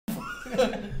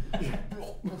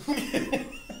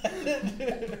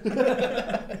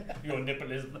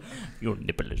Your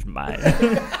nipple is mine.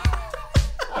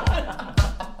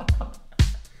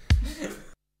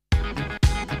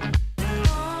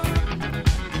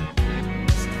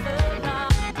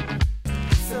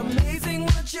 It's amazing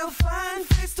what you'll find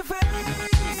face to face.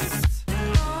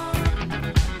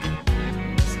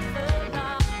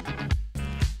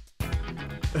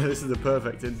 This is the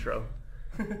perfect intro.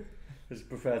 Just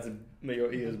prefer to make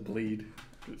your ears bleed.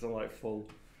 It's all like full.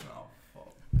 Oh,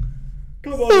 fuck.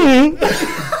 Come on!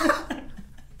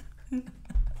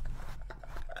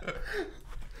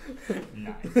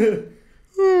 Nice.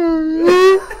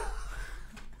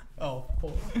 Oh,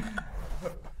 fuck.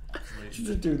 Should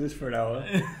just do this for an hour.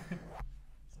 It's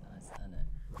nice, isn't it?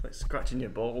 It's like scratching your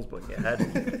balls but in your head.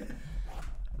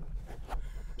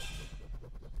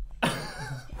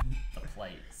 The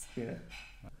plates. Yeah.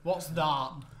 What's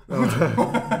that?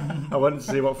 I went to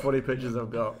see what funny pictures I've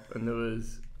got, and there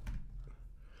was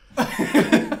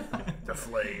the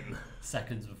flame.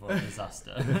 Seconds before a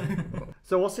disaster.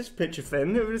 So what's this picture,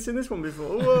 Finn? Have you seen this one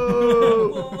before?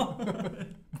 Whoa!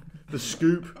 The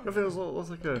scoop. I think it looks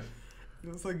like a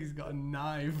Looks like he's got a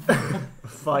knife.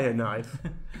 fire knife.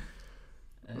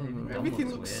 Everything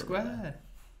looks square.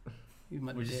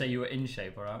 Would you say you were in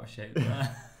shape or out of shape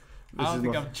there? I don't is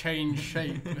think my- I've changed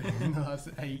shape in the last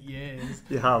 8 years.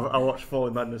 You have. I watched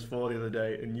Falling Madness 4 the other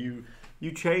day, and you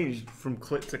changed from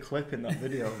clip to clip in that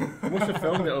video. You must have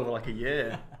filmed it over like a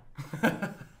year.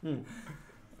 Can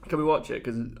we watch it?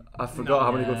 Because I forgot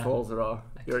how many good Yeah. falls there are.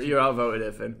 You're outvoted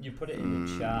here, Finn. You put it in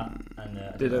the chat and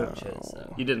I Did didn't it? watch it,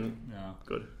 so. You didn't. No.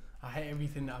 Good. I hate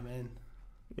everything that I'm in.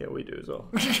 Yeah, we do as well.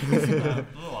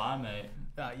 Oh, I mate.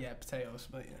 Yeah, potatoes,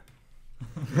 but yeah.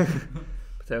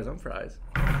 Potatoes and fries.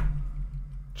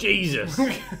 Jesus.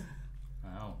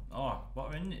 Oh. Oh,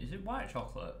 what are in it? Is it white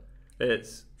chocolate?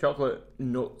 It's chocolate,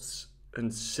 nuts,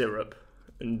 and syrup,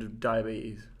 and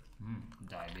diabetes.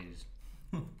 Diabetes.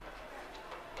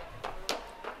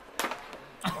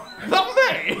 Not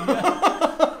me!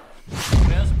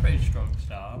 That's a pretty strong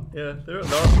start. Yeah, there are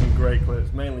some great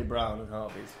clips, mainly Brown and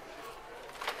Harvey's.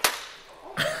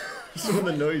 Some of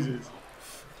the noises.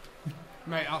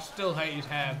 Mate, I still hate his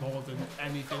hair more than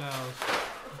anything else.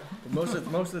 But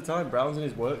most of the time, Brown's in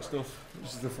his work stuff,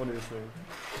 which is the funniest thing.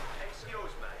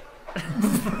 Excuse me.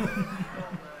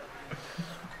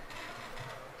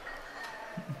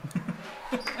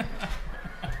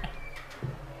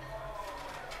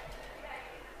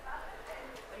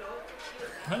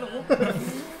 Hello.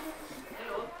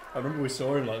 I remember we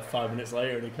saw him like 5 minutes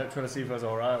later, and he kept trying to see if I was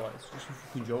alright. Like, it's just a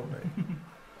fucking joke, mate.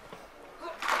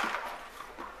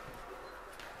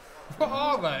 What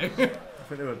are they? I think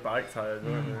they were bike tires,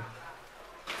 weren't they?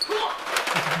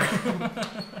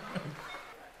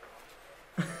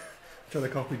 Trying to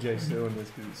copy Jay Stu on this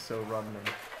because it's so random.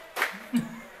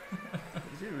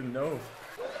 Does he even know?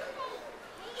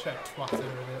 Check twatter with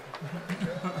it.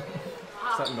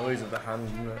 It's that noise of the hand,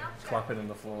 isn't it? Clapping on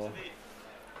the floor.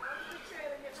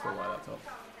 Still like that top.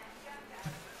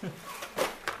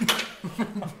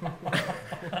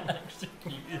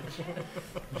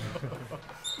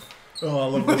 Oh, I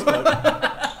love this clip.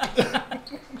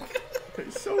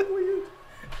 It's so weird.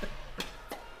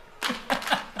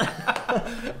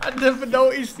 I never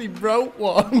noticed he broke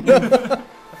one.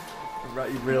 Right,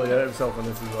 he really hurt himself on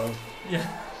this as well. Yeah.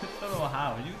 I don't know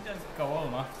how. You can just go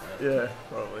home after. Yeah,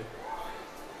 probably.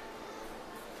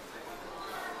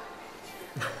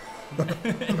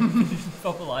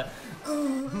 Proper like.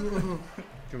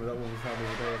 Remember that one we found the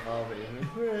other day at Harvey? And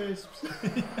crisps.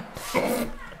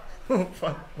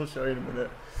 I'll show you in a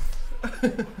minute.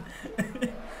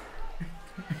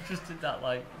 Just did that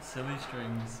like silly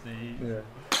strings thing. Yeah.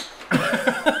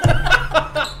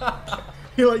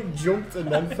 He like jumped and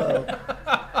then fell.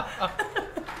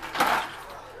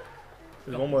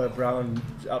 There's one where Brown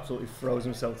absolutely throws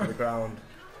himself to the ground.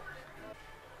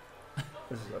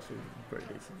 This is actually pretty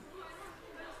decent.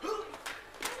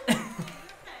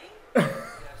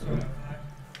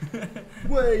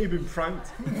 Where you been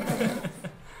pranked?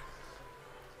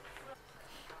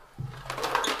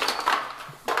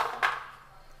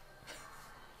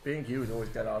 B&Q was always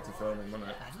dead hard to film in, wasn't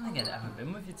it? I don't think I'd ever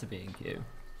been with you to B&Q.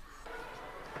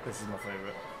 This is my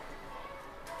favourite.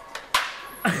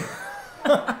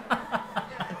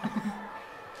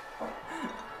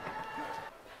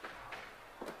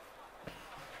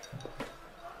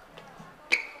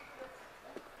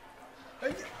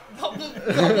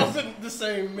 That wasn't the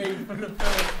same me from the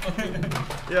first.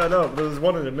 Yeah, I know, but there's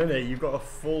one in a minute. You've got a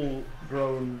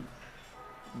full-grown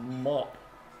mop.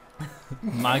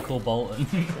 Michael Bolton.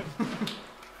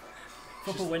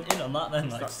 Proper went in on that then,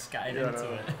 like that- scattered yeah, I into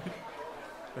know. it.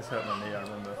 This hurt my knee, I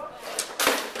remember.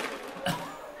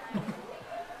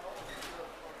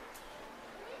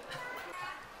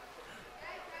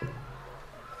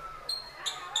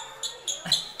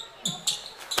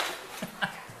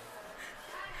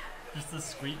 Just the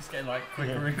squeaks getting like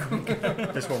quicker and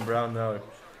quicker. This one brown now.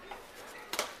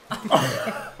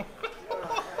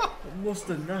 Must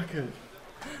have knackered.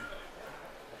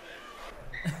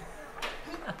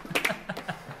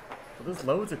 Well, there's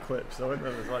loads of clips, though, isn't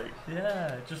there? There's like.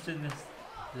 Yeah, just in this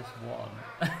one.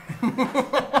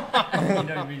 You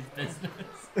know his business.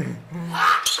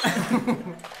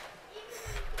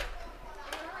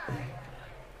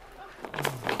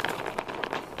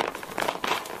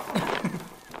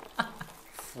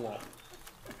 Flop.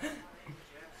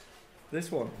 This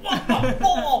one.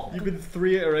 You've been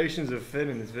 3 iterations of Finn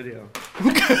in this video.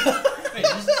 Wait,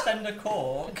 just send a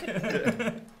cork.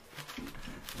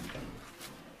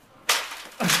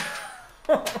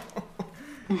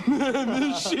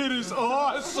 This shit is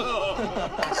awesome.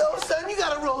 Yo, son, you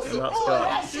gotta roll some that's more got- of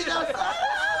that shit outside.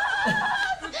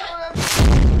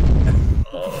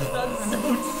 That's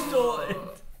so distorted.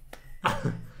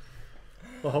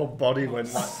 The whole body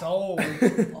went like. So.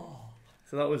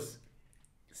 So that was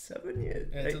 7 years.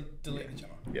 Yeah, 8. delete the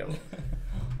channel. Yeah.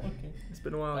 Okay. It's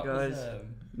been a while, That guys. was,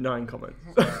 9 comments.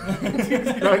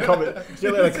 9 comments. It's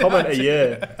nearly a comment a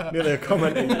year. Nearly a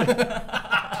comment a year.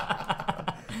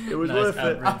 It was nice worth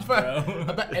it. average, bro.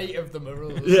 I bet 8 of them are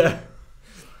rules. Yeah.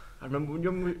 I remember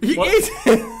when Yes,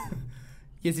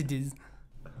 it is.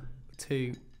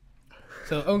 2.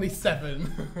 So only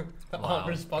 7 that Wow. aren't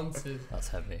responses. That's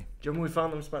heavy. Do you remember we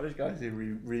found them Spanish guys who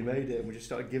remade it and we just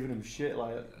started giving them shit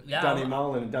like Yeah, Danny I-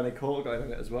 Marlin and Danny Court got in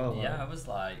it as well. like. Yeah, I was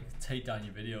like, take down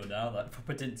your video now. Like,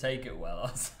 proper didn't take it well.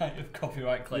 Outside of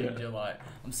copyright claims, Yeah. you're like,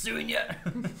 I'm suing you. Yeah,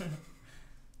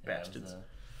 Bastards.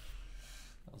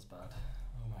 That was bad.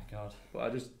 Oh my god.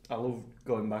 But I love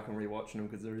going back and rewatching them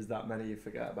because there is that many you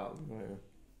forget about them.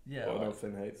 Yeah. Well, like- no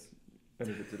Finn hates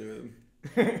anything to do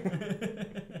with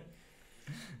them.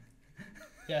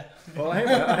 Yeah. Well, I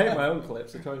hate my own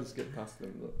clips. I try to skip past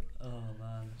them, but Oh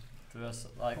man. There was,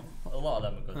 like, a lot of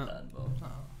them are good then,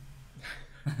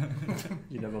 but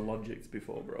you never logicked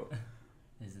before, bro.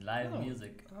 it's live Oh.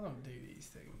 music. I don't do these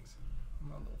things. I'm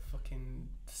not a little fucking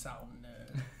sound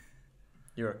nerd.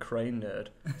 You're a crane nerd.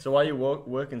 So why are you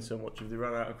working so much if they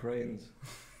ran out of cranes?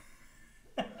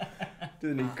 Do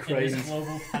they need In cranes? this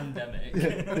global pandemic.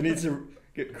 Yeah, they need to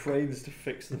get cranes to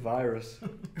fix the virus.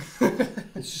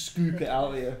 They scoop it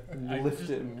out here and I lift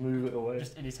just- it and move it away.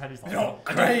 Just in his head, he's like, No,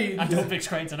 I cranes! don't fix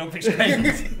cranes, I don't fix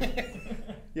cranes.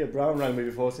 Yeah, Brown rang me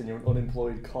before saying you're an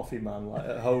unemployed coffee man, like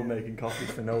at home making coffee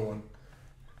for no one.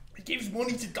 He gives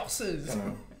money to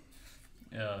dossers.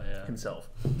 Yeah. Himself.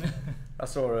 I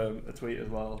saw a tweet as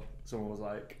well. Someone was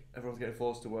like, everyone's getting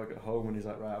forced to work at home, and he's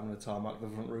like, right, I'm going to tarmac the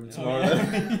front room tomorrow.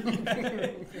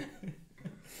 then."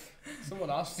 Someone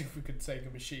asked if we could take a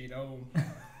machine home.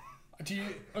 Do you?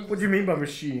 What do you mean by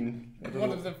machine? I don't One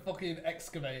know. of the fucking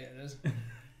excavators.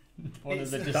 One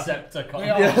of the It's- Decepticons. They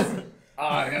are. Yeah.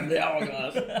 I am the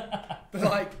hourglass. They're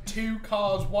like 2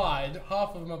 cars wide.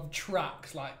 Half of them have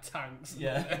tracks like tanks.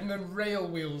 Yeah. And then rail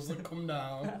wheels that come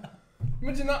down.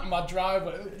 Imagine that in my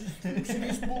driveway. See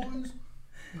these boys?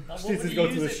 Like, Just what need would to you go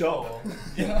to use the it shop. for?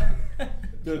 Yeah.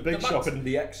 Do a big The shop max- and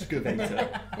the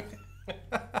excavator.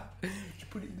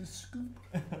 Put it in the scoop.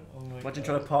 Oh my Imagine God.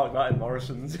 trying to park that in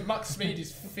Morrison's. The max speed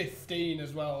is 15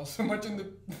 as well. So imagine the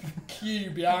queue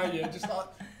behind you. Just like.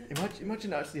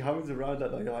 Imagine actually having to ride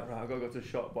that though. You're like, right, I've got to go to the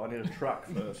shop, but I need a track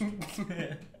first.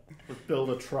 Let's build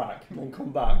a track, and then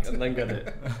come back, and then get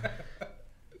it.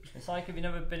 It's like, have you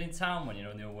never been in town when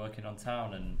you're working on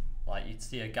town and like you'd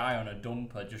see a guy on a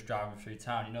dumper just driving through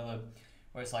town,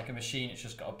 where it's like a machine, it's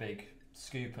just got a big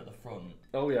scoop at the front.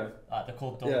 Oh yeah. Like they're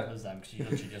called Yeah. dumpers then, because you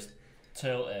literally just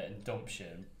tilt it and dump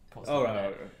shit and put Oh stuff right. in it.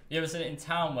 Okay. You ever seen it in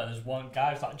town where there's one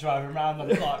guy who's like driving around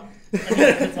and it's like,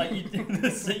 it's like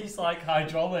the seat's like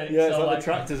hydraulic. Yeah, it's so like the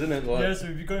tractors, isn't it? Like, Yeah, so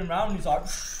if you're going around, he's like,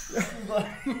 like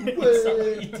what's that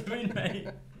what you doing, mate?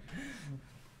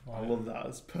 I love that.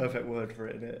 It's a perfect word for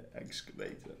it, isn't it?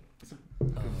 Excavator. It's a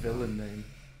villain name.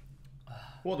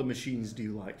 What other machines do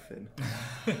you like, Finn?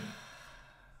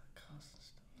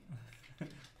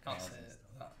 Can't say it.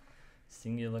 That.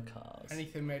 Singular cars.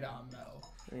 Anything made out of metal.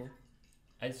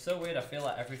 Yeah. It's so weird. I feel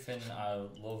like everything I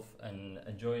love and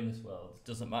enjoy in this world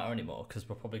doesn't matter anymore because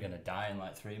we're probably going to die in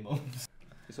like 3 months.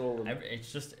 It's all.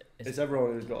 It's just It's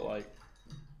everyone who's got like.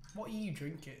 What are you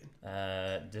drinking?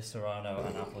 Disaronno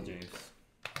and apple juice.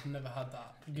 I've never had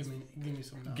that. Give me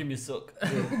some now. Give me a suck.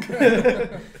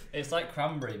 It's like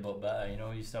cranberry, but better. You know,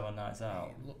 you used to have on nights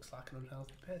out. It looks like an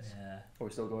unhealthy piss. Yeah. Are we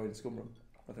still going to Scumroom?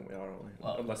 I think we are, aren't we?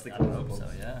 Well, Unless they I close hope the so,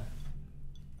 pubs. yeah.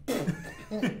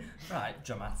 Right,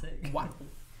 dramatic. Wow.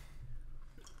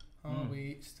 Are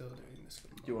we still doing this?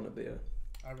 Do you want a beer?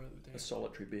 I really do. A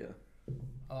solitary beer?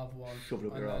 I'll have one. Shove it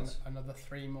up and your then ass. another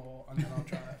 3 more, and then I'll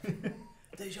drive.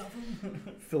 Deja vu.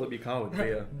 Fill up your car with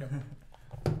beer.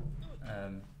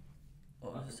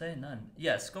 What was I saying then?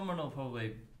 Yeah, Scumrun will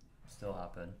probably still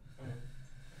happen.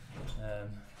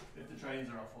 If the trains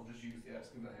are off, I'll just use the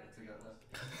excavator to get this.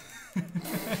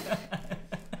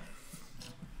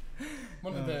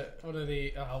 One of the.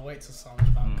 I'll wait till Sam's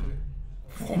back.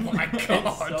 Oh my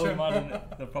god! It's so mad, and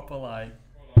the proper like.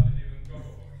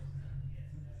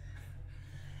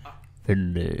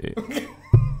 Finley,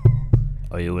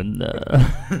 are you in there?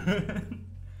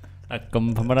 I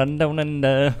come from around down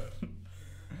under.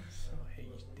 So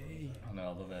HD. I know, I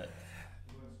love it.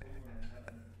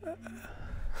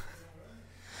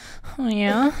 Oh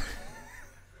yeah.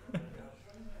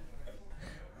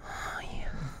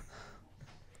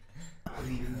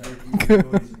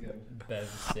 Bev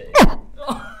City.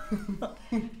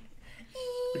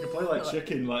 We can play like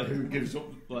chicken, like who gives up,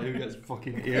 like who gets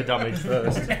fucking ear damage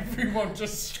first. Everyone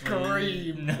just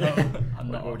screamed. No, I'm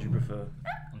What not. would you prefer?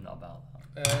 I'm not about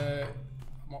that.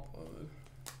 I'm not bothered.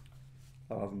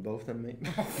 I'll have them both then, mate.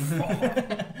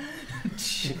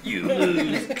 You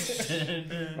lose.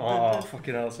 Oh,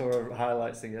 fucking hell. I saw a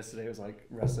highlights thing yesterday. It was like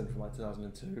wrestling from like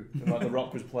 2002. And like The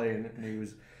Rock was playing and he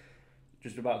was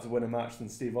just about to win a match and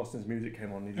Steve Austin's music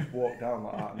came on and he just walked down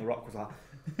like that and The Rock was like...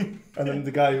 And then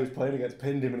the guy who was playing against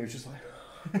pinned him and he was just like...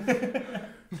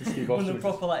 So Steve When Austin they're was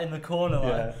proper like in the corner, like.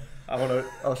 yeah. I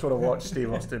just want to watch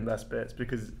Steve Austin best bits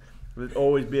because there'd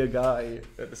always be a guy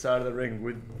at the side of the ring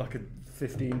with like a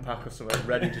 15-pack or something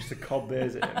ready just to cob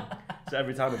beers at him. So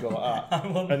every time he'd go like that. I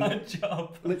want And that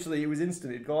job. Literally, it was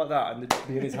instant. He'd go like that and it'd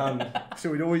be in his hand.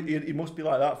 So he must be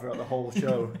like that throughout the whole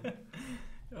show.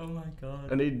 Oh my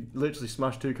god. And he'd literally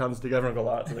smash 2 cans together and go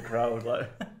like that to the crowd. Like,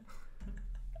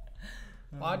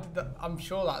 Why did that? I'm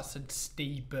sure that said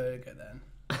Steve Burger then.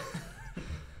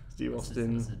 Steve This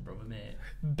Austin. is brother mate.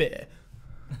 Beer.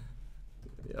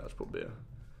 Yeah, let's put beer.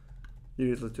 You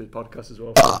need to listen to his podcast as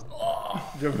well.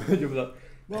 Do you remember that?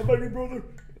 My baby brother.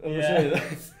 I'm Yeah. saying that.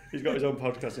 He's got his own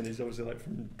podcast and he's obviously like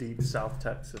from deep South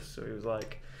Texas. So he was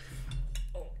like,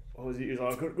 what was he? He was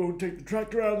like, I gotta go and take the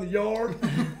tractor out of the yard.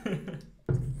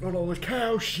 Got all this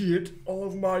cow shit all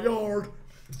over my yard.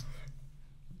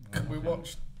 We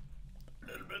watched a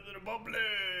little bit of the bubbly.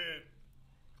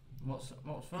 What's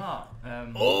that?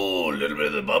 Oh, a little bit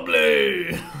of the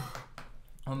bubbly.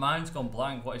 My mind's gone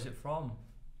blank. What is it from?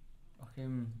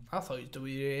 Fucking. I thought it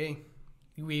was WWE.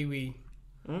 Wee.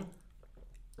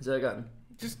 Say again.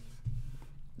 Just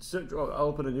Search, I'll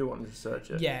open a new one and just search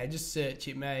it. yeah, just search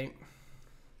it, mate.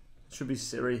 It should be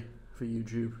Siri for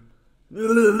YouTube.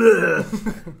 Yeah,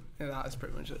 that's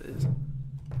pretty much what it is.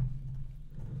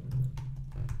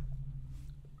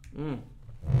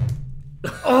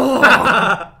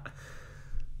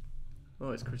 Oh,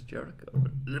 it's Chris Jericho.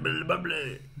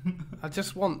 I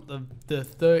just want the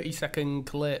 30-second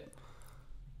clip.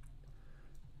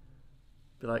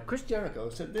 Be like, Chris Jericho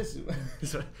said this.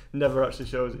 Never actually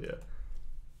shows it yet.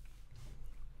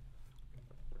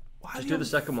 Why Just do do you the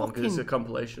second one because it's a fucking-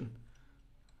 compilation.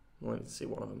 We'll only see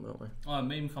one of them, won't we? Oh, a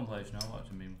meme compilation. I watched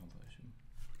a meme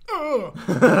Ugh.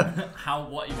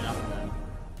 compilation. What even happened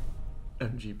then?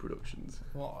 MG Productions.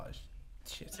 What a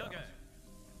shit. Spice.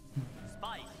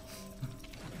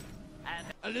 And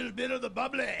A little bit of the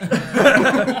bubbly.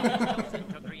 chosen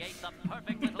to create the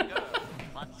perfect little girl.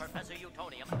 But Professor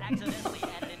Utonium accidentally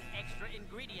added an extra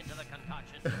ingredient to the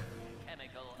concoction.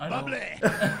 Chemical. I know. Bubbly.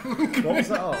 What was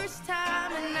that of? First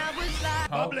time and I was like,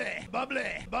 Bubbly.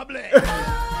 Bubbly. Bubbly.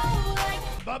 oh, like,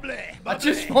 Bubbly. I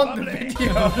just want the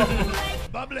video.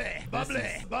 Bubbly.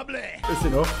 Bubbly. Bubbly. It's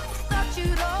enough. thought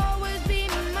you'd always be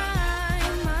mine.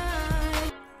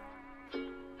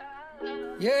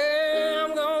 Yeah,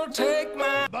 I'm gonna take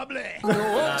my bubbly.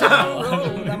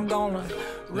 I'm gonna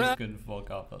This can fuck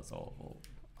up. That's awful.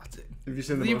 Have you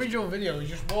seen the The most? original video, he's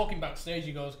just walking backstage.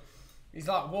 He goes, he's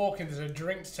like walking. There's a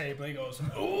drinks table. He goes,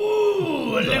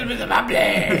 ooh, a little bit of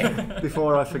bubbly.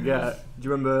 Before I forget, do you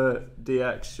remember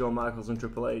DX, Shawn Michaels and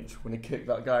Triple H when he kicked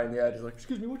that guy in the head? He's like,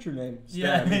 "Excuse me, what's your name?" Stan.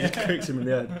 Yeah. He just kicks him in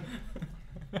the head.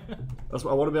 That's what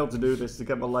I want to be able to do. This to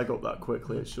get my leg up that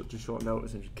quickly at such a short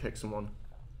notice and just kick someone.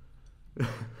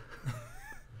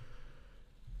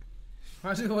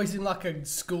 Why is he always in like a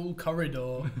school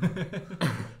corridor?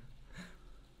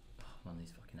 Man,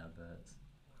 these fucking adverts.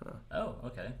 Oh,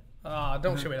 okay. Ah,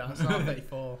 don't show me that. It's not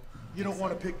 34. You don't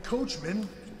want to pick Coachman.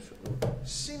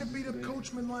 Seen a beat up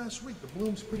Coachman last week. The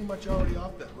bloom's pretty much already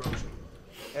off that rose.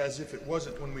 As if it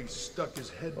wasn't when we stuck his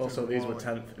head through Also, the these wall were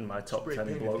and 10th in my top spray 10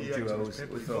 painted bloke DX on his duos we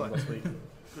pimply filmed butt. last week.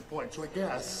 Good point. So I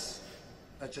guess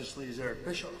that just leaves Eric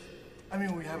Bischoff. I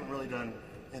mean, we haven't really done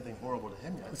anything horrible to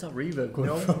him yet. What's that reverb going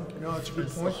No, from? no, it's a good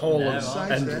point. Whole Yeah, Besides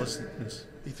that, endlessness.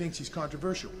 he thinks he's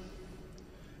controversial.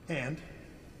 And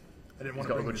I didn't He's want to got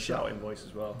a bring good this up, shouting voice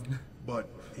as well. but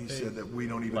he said that we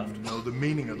don't even know the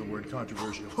meaning of the word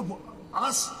controversial.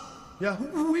 Us? Yeah.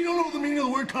 We don't know the meaning of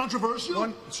the word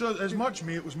controversial? So as much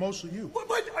me, it was mostly you. What?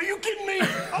 Are you kidding me?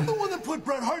 I'm the one that put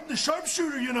Bret Hart in the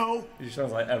sharpshooter, you know. He just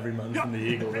sounds like every man from the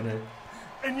Eagle, doesn't he?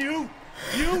 And you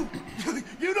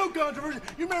know controversial.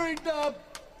 You married,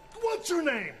 what's her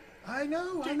name? I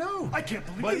know. I can't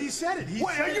believe But it. he said it. He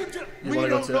Wait, said are you? it. You We want to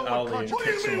go don't to know what Ali and controversial. What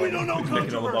do you mean we don't know picking on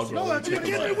the bog controversial? roll No, and that's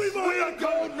kicking ridiculous. legs. We've already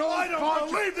don't know I don't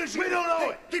controversial. believe this. We don't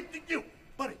know it. You,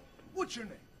 buddy, what's your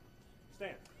name?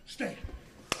 Stan.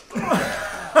 See,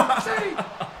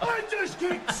 I just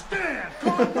keep Stan.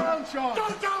 Calm down, Sean.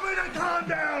 Don't tell me to calm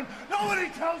down. Nobody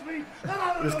tells me that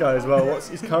I don't This know guy as well.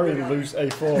 He's carrying loose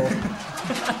A4.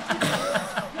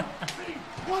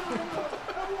 What do you know?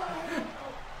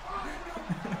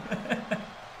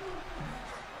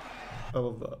 I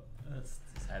love that. It's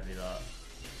heavy, that.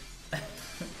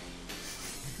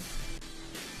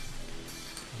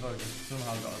 I've just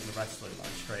somehow got the wrestling like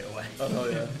straight away. Oh no,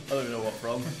 yeah. I don't even know what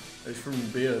from. It's from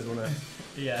Beers, wasn't it?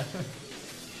 Yeah.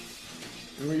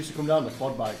 We used to come down the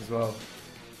quad bike as well.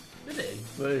 Did he?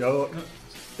 There you go. Look.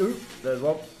 Ooh, there's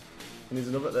one. And there's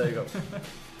another. There you go.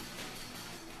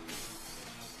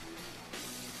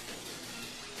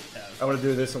 I want to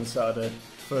do this on Saturday.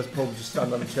 First pub, just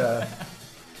stand on a chair.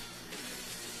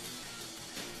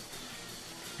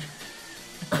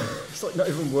 It's like not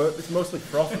even work. It's mostly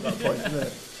froth at that point, isn't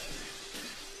it?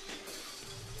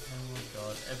 Oh my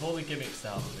god. If all the gimmicks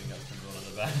down, I think that's been one of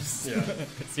the best. Yeah.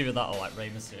 It's either that or like Rey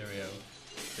Mysterio.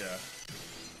 Yeah.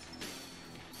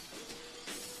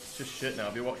 It's just shit now.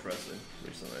 Have you watched wrestling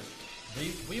recently?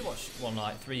 We watched one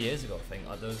like 3 years ago, I think.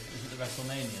 Like is it the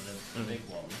WrestleMania, the big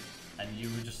one? And you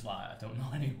were just like, I don't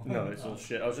know anyone. No, it's all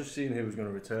shit. I was just seeing who was going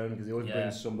to return because he always Yeah.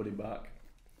 brings somebody back.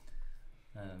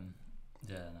 Yeah,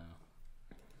 no.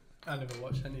 I never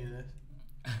watched any of this.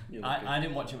 You're lucky. I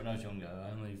didn't watch it when I was younger,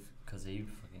 only because he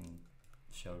fucking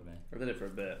showed me. I did it for a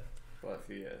bit, for like a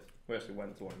few years. We actually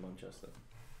went to one in Manchester,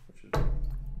 which was.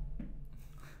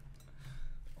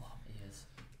 Oh, he is.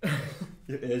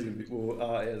 Your ears gonna be. Well,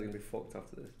 our ears are gonna be fucked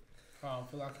after this. Oh, I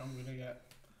feel like I'm gonna get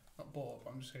not bored,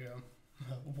 but I'm just gonna go.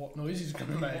 What noise is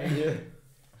gonna make? Yeah.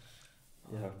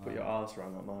 Yeah. Put your arse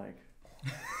around that mic.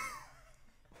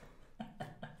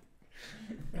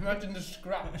 Imagine the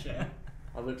scratching.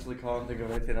 I literally can't think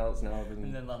of anything else now.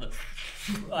 And then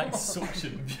like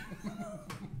suction.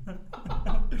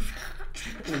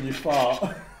 When you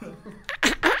fart.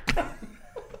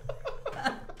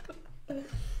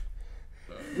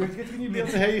 Can you be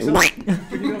able to hear yourself? Can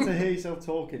you be able to hear yourself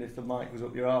talking if the mic was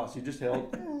up your arse? You just hear.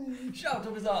 Shout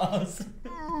up his ass.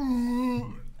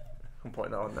 I'm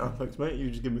putting that on now. Thanks, mate. You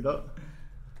just give me that.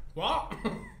 What?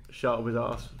 Shout up his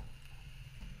ass.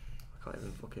 I can't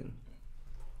even fucking.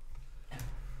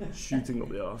 Shooting up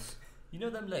the arse. You know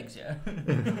them legs, yeah?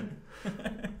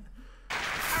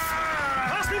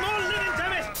 Pass me more living,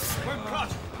 damn it! We're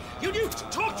caught. You do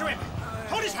talk to him.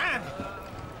 Hold his hand.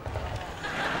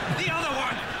 The other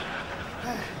one.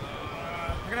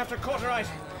 We're gonna have to cauterize.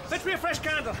 Fetch me a fresh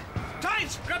candle.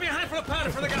 Tynes, grab me a handful of powder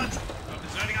for the guns.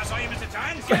 Deserting us, are you, Mr.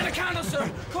 Tynes? Get a candle, sir.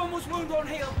 Cornwall's wound won't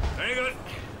heal. Very good.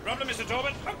 Problem, Mr.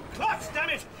 Tobin. Oh, clots, damn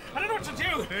it! I don't know what to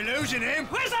do. We're losing him.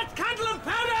 Where's that candle and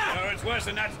powder? Oh, it's worse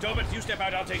than that, Tobin. You step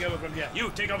out, I'll take over from here. You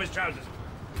take off his trousers.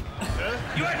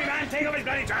 You heard me, man. Take off his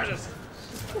bloody trousers.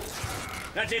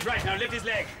 That's it, right now. Lift his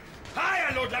leg.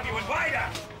 Higher, Lord love you, and wider.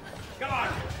 Come on.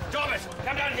 Tobin,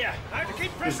 come down here. I have to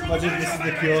keep pressure on the Imagine this is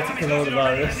the cure to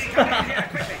coronavirus. Come down here,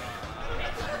 quickly.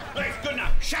 Right, good now.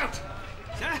 Shout.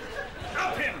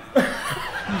 Up him.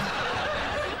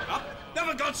 Up. No,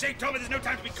 for God's sake, Tobin, there's no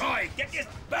time to be coy. Get your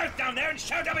mouth down there and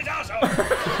shout up his arsehole.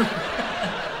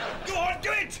 Go on,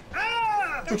 do it.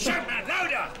 Ah! Don't shout, man.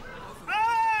 Louder.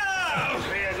 Ah! Oh,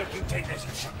 here, look, you take this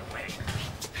and shut away.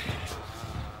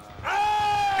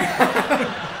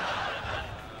 Ah!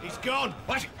 He's gone.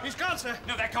 What? He's gone, sir.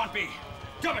 No, that can't be.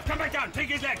 Tobin, come back down. Take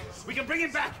his leg. We can bring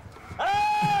him back.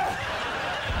 Ah!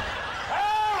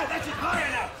 Ah! That's it. Higher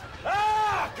now.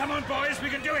 Ah! Come on, boys. We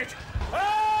can do it.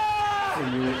 Ah!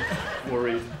 And you were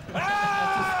worried.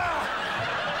 Ah!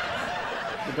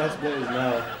 The best bit is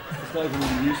now. It's not even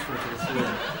really useful for the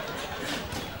scene.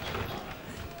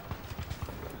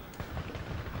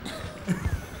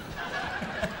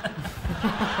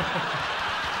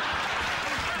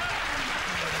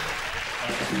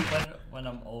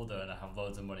 older and I have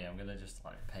loads of money, I'm gonna just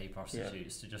like pay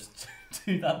prostitutes to just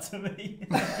do that to me.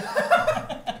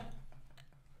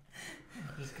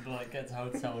 Just gonna like get to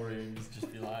hotel rooms,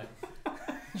 just be like,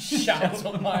 shout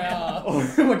on my ass. Oh,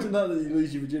 imagine that you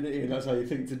lose your virginity and that's how you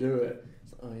think to do it.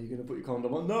 It's like, oh, you're gonna put your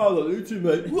condom on? No, I don't need to,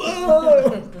 mate.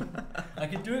 Whoa! I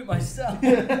can do it myself.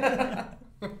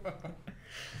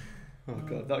 Oh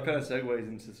god, that kind of segues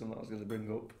into something I was going to bring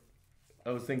up. I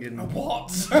was thinking...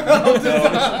 What?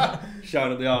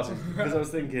 Shouting at the artist. Because I was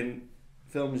thinking,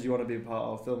 films you want to be a part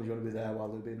of, films you want to be there while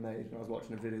they're being made. And I was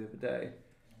watching a video the other day.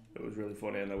 It was really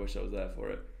funny and I wish I was there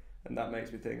for it. And that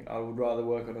makes me think, I would rather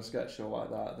work on a sketch show like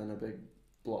that than a big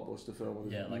blockbuster film.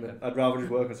 Yeah, like I'd rather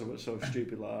just work on something so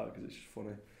stupid like that because it's just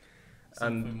funny.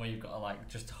 Something where you've got to like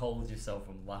just hold yourself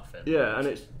from laughing. Yeah, and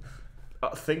it's...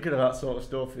 thinking of that sort of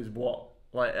stuff is what...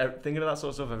 Like, thinking of that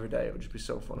sort of stuff every day, it would just be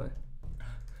so funny.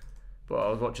 But I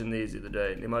was watching these the other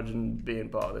day, and imagine being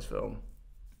part of this film.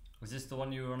 Was this the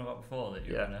one you were on about before that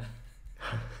you were gonna...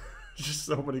 Just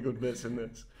so many good bits in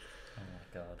this. Oh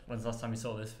my god. When's the last time you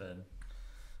saw this film?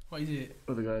 What is it?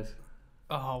 Other guys.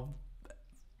 Oh,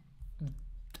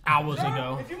 hours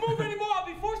ago. If you move anymore, I'll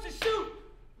be forced to shoot.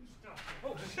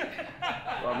 Well,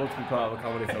 I'd love to be part of a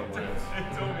comedy film like this.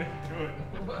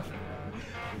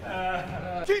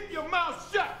 Keep your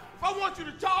mouth shut. If I want you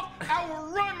to talk, I will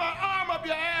run my arm up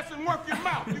your ass and work your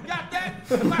mouth. You got that?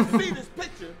 If I see this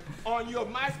picture on your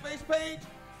MySpace page,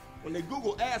 when they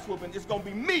Google ass whooping, it's gonna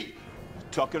be me.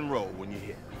 Tuck and roll when you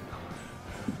hit.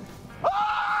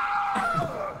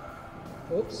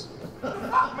 Oops.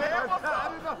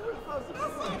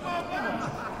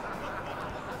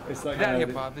 It's like Get out of here,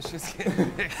 Bob. This shit's getting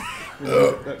big.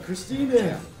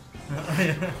 Christina.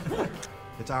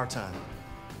 It's our time.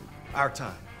 Our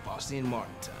time. Fosse and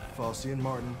Martin time. Fosse and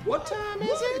Martin. What time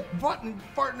is it? Barton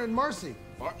and Marcy.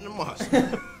 Barton and Marcy.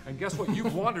 And guess what?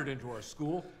 You've wandered into our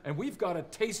school, and we've got a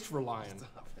taste for lying.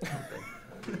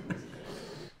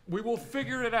 We will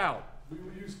figure it out. We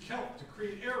will use kelp to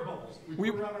create air bubbles.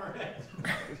 We put it on our heads.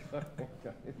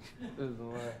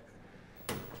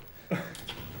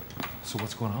 So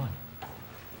what's going on?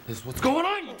 This is what's going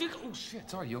on. You think? Oh shit!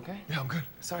 Sorry, you okay? Yeah, I'm good.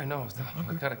 Sorry, no.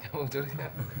 I'm gotta we'll do it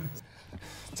again.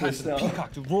 Time for the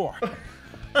peacock to roar.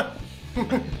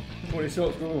 What is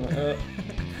what's going on?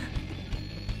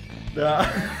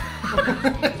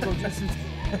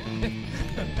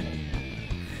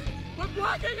 I'm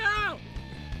blacking out!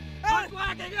 I'm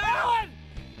blacking out!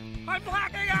 I'm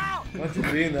blacking out!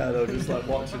 Imagine being there though, just like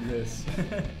watching this.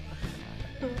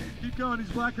 Keep going,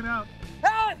 he's blacking out.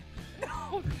 Alan!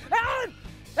 No! Alan!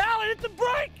 Alan, it's a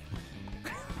break!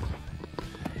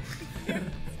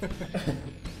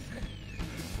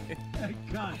 Hey,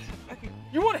 God.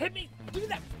 You want to hit me? Do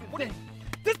that.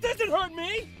 This doesn't hurt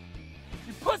me!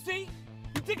 You pussy!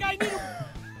 You think I need a...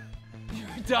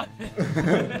 You're done.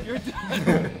 You're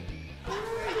done.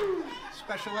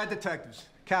 Special ed detectives.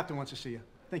 Captain wants to see you.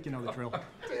 Think you know the drill.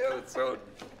 Damn, it's so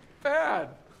bad.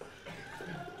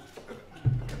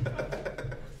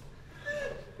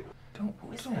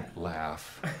 Don't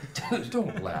laugh.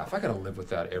 Don't laugh. I gotta live with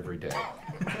that every day.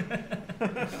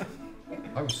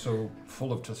 I was so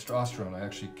full of testosterone, I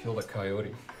actually killed a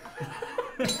coyote.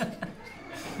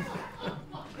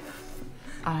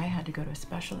 I had to go to a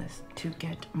specialist to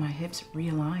get my hips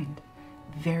realigned.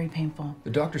 Very painful. The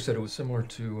doctor said it was similar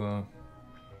to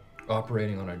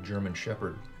operating on a German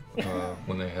Shepherd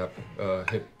when they have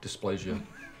hip dysplasia.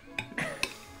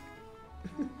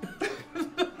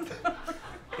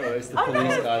 Oh, it's the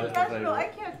police guy that's available. I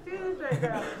can't do this right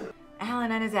now.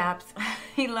 Alan and his apps.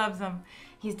 He loves them.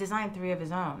 He's designed 3 of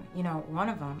his own. You know, one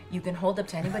of them you can hold up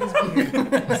to anybody's beard.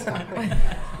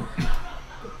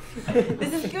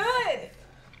 This is good.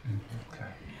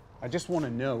 I just want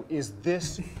to know, is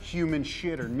this human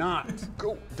shit or not?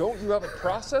 Don't you have a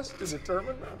process to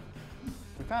determine that?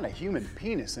 We found a human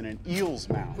penis in an eel's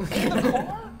mouth. In the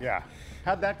car? Yeah.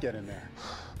 How'd that get in there?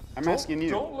 I'm asking you.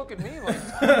 Don't look at me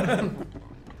like that.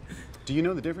 Do you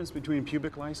know the difference between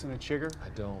pubic lice and a chigger? I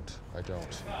don't.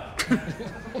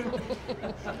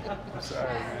 I'm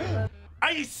sorry.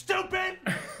 Are you stupid?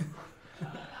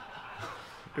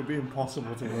 It'd be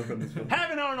impossible to work on this film.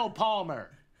 Have an Arnold Palmer.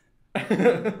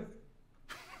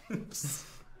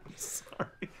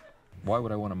 Sorry. Why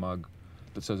would I want a mug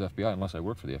that says FBI unless I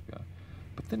work for the FBI?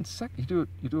 But then you do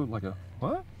it like a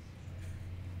what?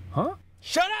 Huh?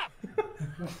 Shut up!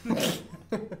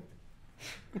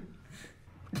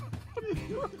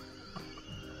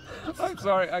 I'm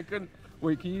sorry, I couldn't.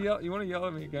 Wait, can you yell? You want to yell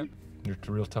at me again? You're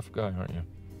a real tough guy, aren't you?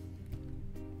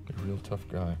 You're a real tough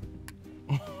guy.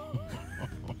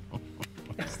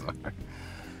 Sorry.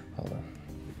 Hold on.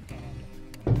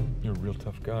 You're a real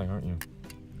tough guy, aren't you?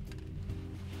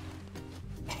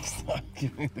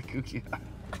 Give me the cookie eye.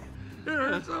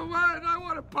 You're so wet, I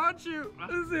want to punch you.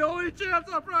 This is the only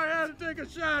chance I probably had to take a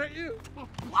shot at you.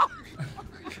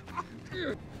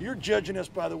 You're judging us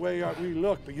by the way we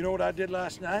look, but you know what I did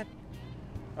last night?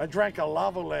 I drank a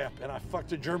lava lamp and I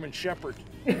fucked a German Shepherd.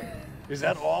 Is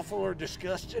that awful or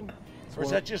disgusting? Or is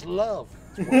that just love?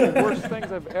 It's one of the worst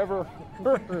things I've ever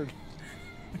heard.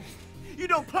 You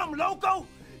know plumb loco?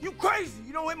 You crazy.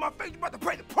 You know in my face, you about to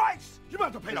pay the price. You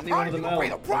about to pay the price. You gonna pay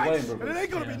the price. And it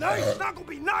ain't gonna be nice. It's not gonna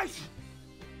be nice.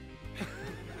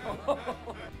 So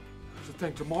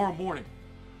think tomorrow morning,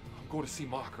 I'm going to see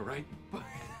Mark, all right?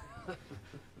 I'm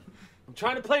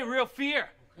trying to play Real Fear.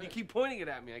 You keep pointing it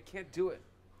at me. I can't do it.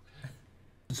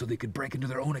 So they could break into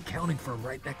their own accounting firm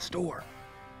right next door.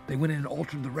 They went in and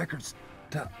altered the records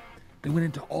so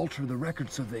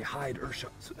they hide Ursha.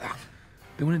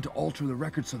 They went in to alter the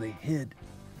records so they hid.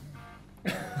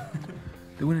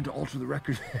 They went in to alter the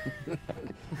records.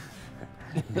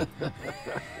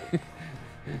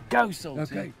 Go,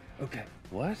 Salty. Okay.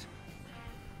 What?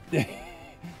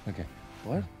 Okay.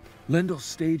 What? Lendl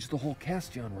staged the whole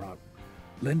Castion rob.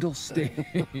 Lendl staged.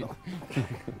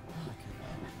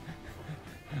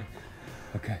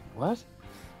 Okay. What?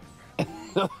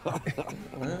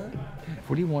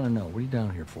 What do you want to know? What are you down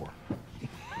here for?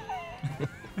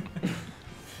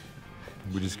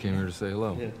 We just came here to say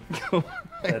hello. Yeah.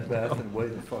 Head bath and way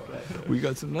the fuck out. We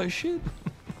got some nice shit.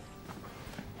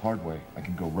 Hard way. I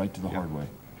can go right to the hard way.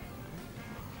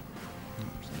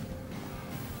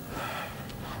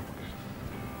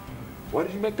 Why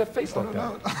did you make that face like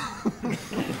that?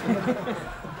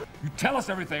 You tell us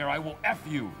everything or I will F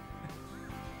you.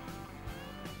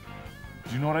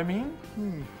 Do you know what I mean?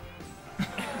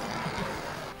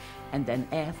 And then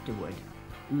afterward,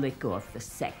 lick off the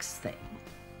sex thing.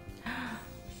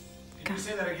 Can you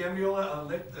say that again, Viola?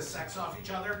 Lick the sex off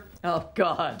each other? Oh,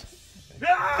 God. Go,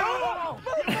 Alan!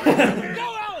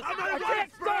 I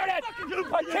can't start it!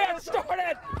 I can't start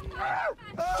it!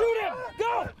 Shoot him!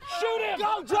 Go! Shoot him!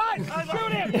 Go, drive!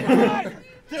 Shoot him! Drive!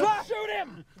 Drive! Shoot him!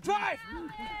 Drive!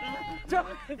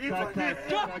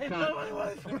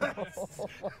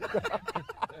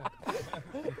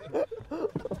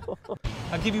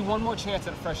 I'll give you one more chance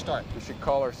at a fresh start. We should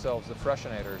call ourselves the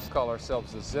Freshinators, call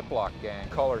ourselves the Ziploc Gang,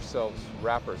 call ourselves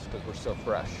rappers because we're so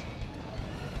fresh.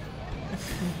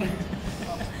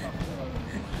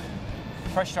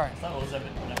 Fresh start. That was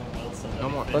whenever Wilson. No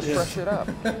more. Let's fresh it up.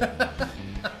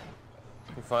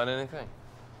 You find anything?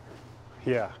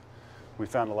 Yeah, we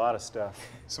found a lot of stuff.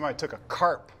 Somebody took a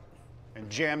carp and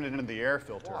jammed it into the air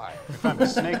filter. Why? We found a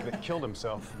snake that killed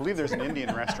himself. I believe there's an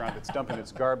Indian restaurant that's dumping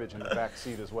its garbage in the back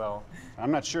seat as well.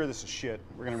 I'm not sure this is shit.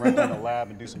 We're gonna run down the lab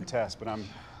and do some tests, but I'm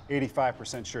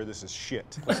 85% sure this is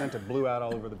shit. Placenta blew out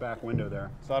all over the back window there.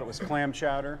 Thought it was clam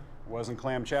chowder. Wasn't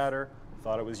clam chowder.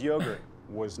 Thought it was yogurt.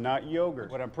 Was not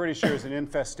yogurt. What I'm pretty sure is an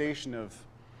infestation of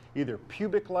either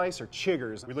pubic lice or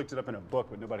chiggers. We looked it up in a book,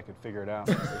 but nobody could figure it out.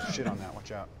 There's shit on that,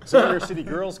 watch out. Some inner city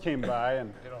girls came by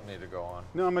and... You don't need to go on.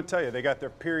 No, I'm gonna tell you, they got their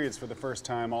periods for the first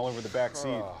time all over the back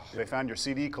seat. They found your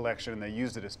CD collection and they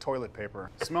used it as toilet paper.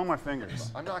 Smell my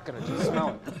fingers. I'm not gonna do smell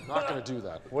it. I'm not gonna do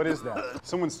that. What is that?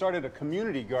 Someone started a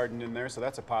community garden in there, so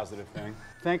that's a positive thing.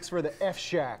 Thanks for the F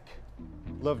Shack.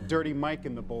 Love Dirty Mike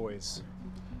and the boys.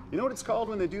 You know what it's called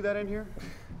when they do that in here?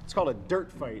 It's called a dirt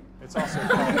fight. It's also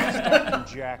called a Stack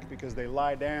Jack because they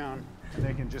lie down and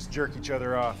they can just jerk each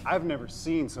other off. I've never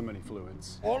seen so many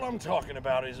fluids. All I'm talking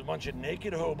about is a bunch of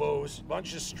naked hobos, a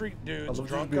bunch of street dudes love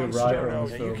drunk to be a on writer Stono. on Now,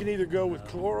 this you film. can either go with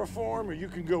chloroform or you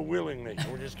can go willingly.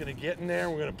 We're just gonna get in there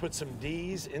and we're gonna put some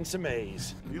D's in some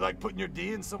A's. You like putting your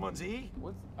D in someone's E?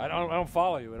 What? I don't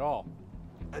follow you at all.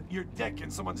 Your dick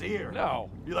in someone's ear? No.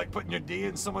 You like putting your D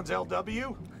in someone's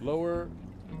LW? Lower.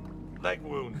 Leg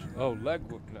wound. Oh, leg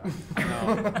wound. No.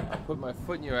 I put my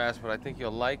foot in your ass, but I think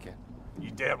you'll like it. You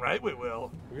damn right we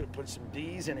will. We're gonna put some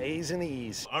D's and A's and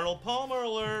E's. Arnold Palmer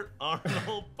alert!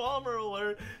 Arnold Palmer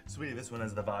alert! Sweetie, this one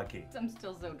has the vodka. I'm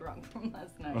still so drunk from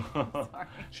last night. Sorry.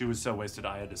 She was so wasted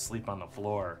I had to sleep on the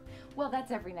floor. Well,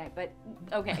 that's every night, but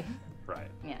okay.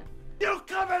 Right. Yeah. You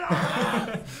come in our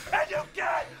house and you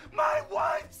get my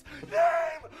wife's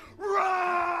name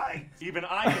right! Even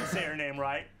I can say her name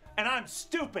right, and I'm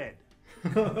stupid.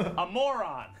 A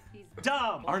moron.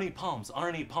 Dumb. Arnie Palms,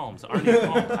 Arnie Palms, Arnie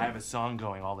Palms. I have a song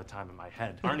going all the time in my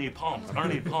head. Arnie Palms,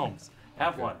 Arnie Palms.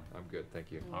 Have one. I'm good,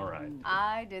 thank you. All right.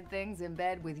 I did things in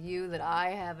bed with you that I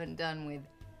haven't done with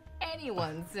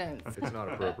anyone since. It's not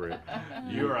appropriate.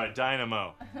 You're a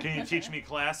dynamo. Can you teach me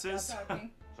classes? Stop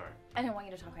talking. Sorry. I don't want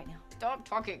you to talk right now. Stop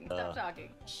talking. Stop talking.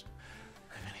 If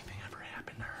anything ever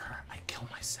happened to her, I'd kill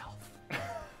myself.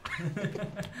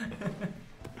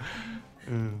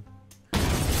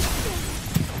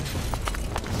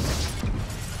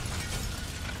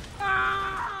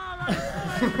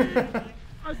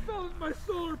 I fell with my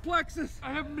solar plexus.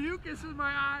 I have mucus in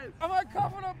my eyes. Am I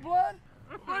coughing up blood?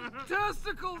 My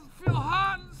testicles feel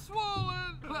hot and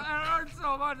swollen. It hurts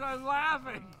so much I'm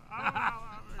laughing.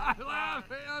 I'm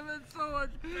laughing. I'm in so much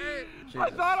pain. I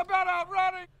thought about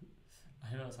outrunning. I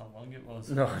didn't realize how long it was.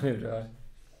 No, neither did I.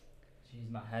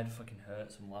 Jeez, my head fucking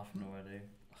hurts from laughing already.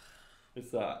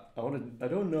 It's that. I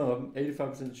don't know. I'm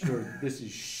 85% sure this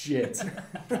is shit.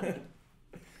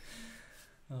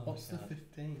 What's the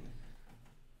 15?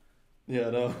 Yeah,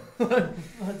 I know. Damn,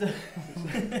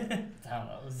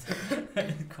 that was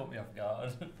it caught me off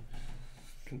guard.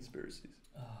 Conspiracies.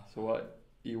 So what?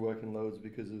 Are you working loads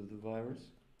because of the virus?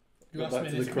 You asked me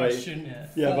this question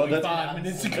 45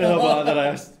 minutes ago. Yeah, but then I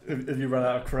asked if you ran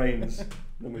out of cranes.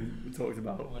 Then we talked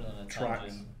about Went on a tracks.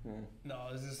 tangent. Yeah. No,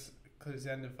 it's just because it's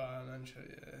the end of financial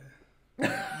year.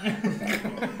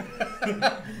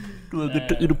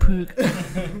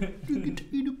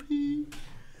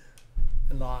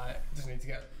 And like, just need to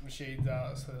get machines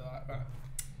out, so like,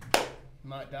 right,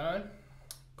 might down,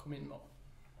 come in more.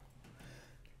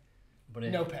 But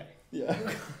No pay. Yeah.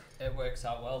 It works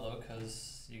out well though,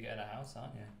 because you're getting a house,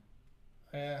 aren't you?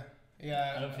 Yeah.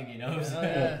 Yeah. I don't think he knows. Oh,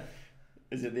 yeah.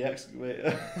 Is it the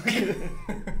excavator?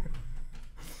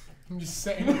 I'm just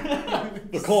setting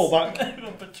The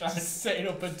callback. Just setting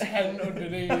up a tent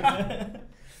underneath.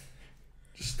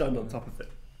 Just stand on top of it.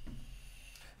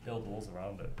 Build walls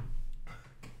around it.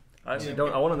 I actually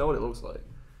don't. I want to know what it looks like.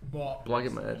 What? Blag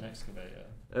in my head. An excavator.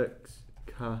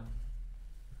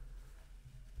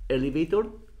 Elevator.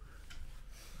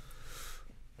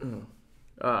 Oh.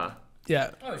 Ah.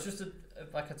 Yeah. Oh, it's just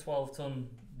like a 12-ton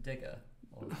digger.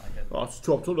 Or like a, Oh, it's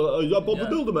 12 ton. Yeah, Bob the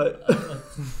Builder, mate.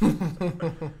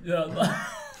 Yeah.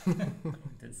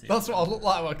 That's what I look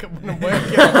like when I come and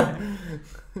work out.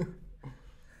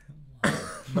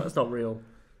 That's not real.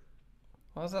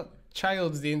 Why's that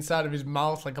child's the inside of his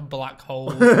mouth like a black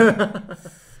hole?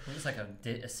 It's like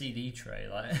a CD tray,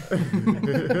 like.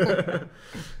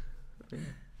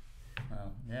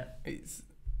 Well, yeah. It's.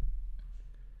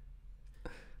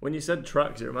 When you said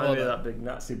tracks, it reminded me of that big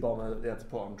Nazi bomber that they had to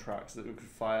put on tracks that could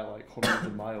fire like hundreds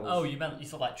of miles. Oh, you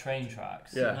thought like train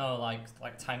tracks? Yeah. No, like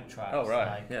tank tracks. Oh right.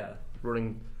 Like, Yeah.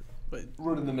 Running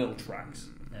the mill tracks.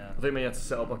 Yeah. I think they had to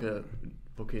set up like a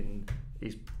fucking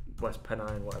East West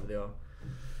Pennine, whatever they are.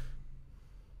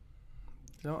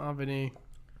 Don't have any.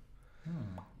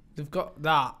 They've got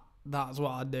that. That's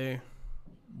what I do.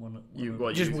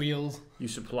 Just wheels. You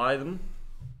supply them.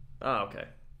 Ah, okay.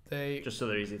 They just so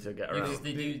they're easy to get Yeah, around. 'cause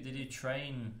they do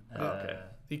train. Okay.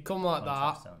 They come like that,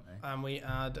 contracts, don't they? and we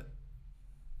add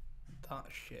that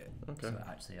shit. Okay. So it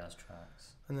actually has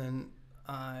tracks. And then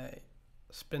I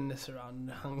spin this around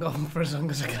and hang on for as long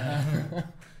as I can.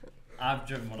 I've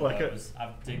driven one Like of a- those.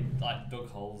 I've dug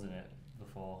holes in it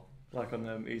before. Like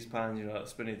on East Pan, you know, that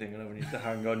spinny thing, and when you used to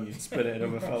hang on, you'd spin it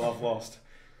and never fell off lost.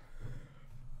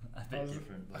 A bit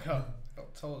different. I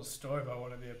got told a story about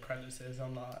one of the apprentices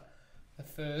on like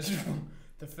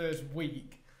the first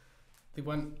week. They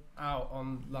went out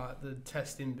on like the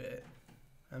testing bit,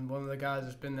 and one of the guys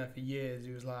that's been there for years,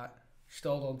 he was like,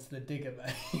 stole onto the digger,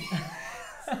 mate.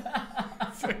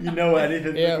 You know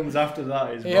anything that comes after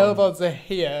that is he wrong. held onto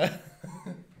here.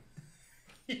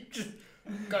 He just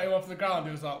got him off the ground.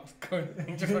 He was like,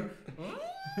 he just went,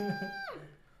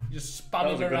 just That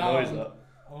was spanning a good around. noise, that.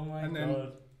 Oh my and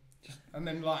god. And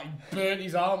then like burnt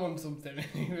his arm on something. And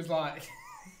he was like,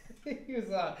 I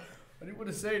didn't want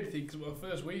to say anything because it was my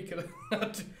first week, and I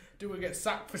had to do we get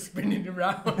sacked for spinning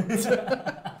around.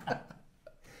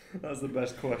 That's the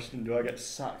best question. Do I get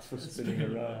sacked for spinning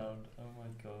around? Oh my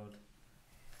god.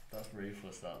 That's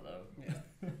ruthless, that though.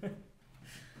 Yeah.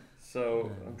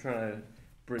 So I'm trying to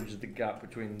bridge the gap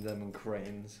between them and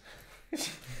cranes. It's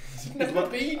never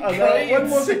been I know. cranes. When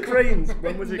was it cranes?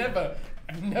 When was it? Never.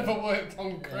 I've never worked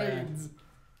on cranes.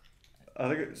 I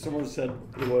think someone said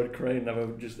the word crane ever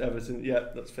since. Yeah,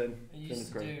 that's Finn. He Finn's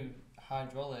used to do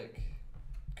hydraulic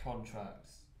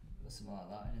contracts or something like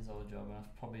that in his old job, and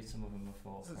probably some of them were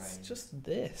for cranes. It's just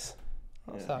this.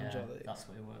 That's Yeah. hydraulic. That's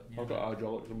what it worked. I've got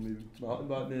hydraulics on my mountain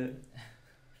bike, mate.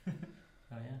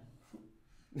 Oh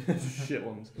yeah. Shit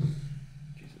ones.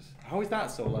 Jesus. How is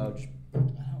that so loud? I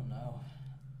don't know.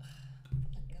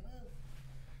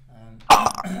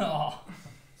 Oh.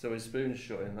 So his spoon's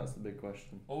shutting, that's the big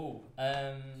question. Oh,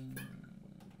 A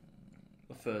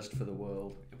first for the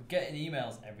world. we're getting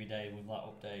emails every day with like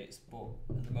updates, but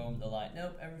at the moment they're like,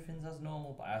 nope, everything's as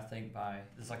normal. But I think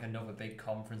there's like another big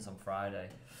conference on Friday,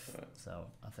 Right. so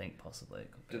I think possibly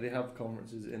it could be. Do they have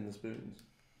conferences in the spoons?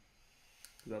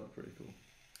 That'd be pretty cool.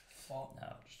 What? No.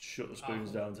 Just shut the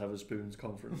spoons down to have a spoons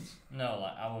conference. No,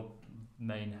 like our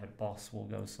main head boss will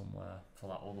go somewhere for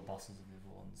like all the bosses of the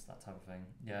other ones, that type of thing.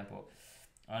 Yeah, but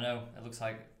I know it looks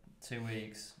like 2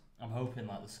 weeks. I'm hoping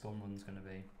like the Scum run's gonna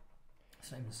be.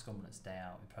 It's not even the Scum run, it's day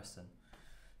out in Preston.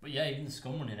 But yeah, even the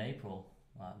Scum run in April,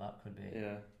 like that could be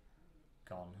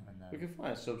gone. And then We can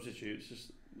find substitutes.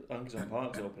 Just Anglesey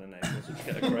Park's open in April, so just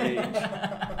get a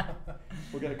crate.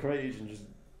 We'll get a crate and just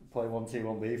play 1T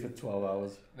 1B for 12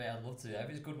 hours. Mate, I'd love to. If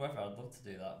it's good weather, I'd love to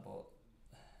do that, but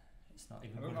it's not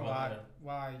even I good don't know weather.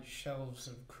 why shelves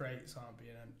of crates aren't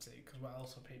being empty, because what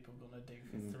else are people going to do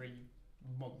for 3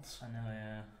 months? I know,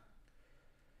 yeah.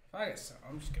 If I get so,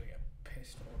 I'm just going to get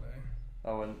pissed all day.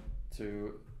 I went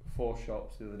to 4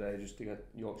 shops the other day just to get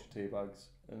Yorkshire tea bags,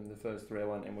 and the first 3 I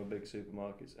went in were big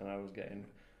supermarkets, and I was getting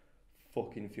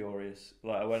fucking furious.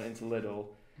 Like I went into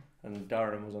Lidl, and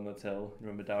Darren was on the till.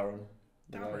 Remember Darren?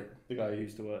 The guy who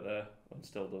used to work there and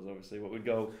still does, obviously. But we'd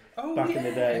go back in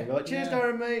the day and be like, "Cheers,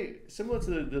 Darren, mate." Similar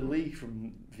to the Lee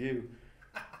from View.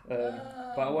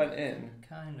 But I went in,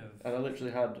 kind of, and I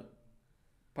literally had a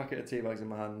packet of tea bags in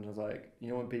my hand. And I was like, you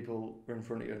know, when people are in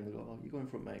front of you and they go, "Oh, you go in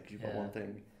front, mate, because you've got one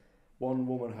thing." One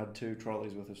woman had 2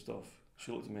 trolleys worth of stuff.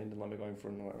 She looked at me and didn't let me go in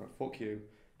front. And I'm like, "Fuck you!"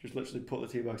 Just literally put the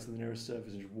tea bags to the nearest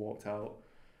surface and just walked out.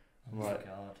 Oh my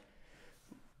god!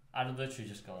 I'd have literally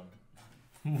just gone.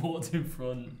 Walked in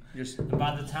front. And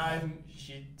by the time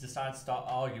she decided to start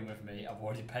arguing with me, I've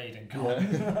already paid and gone.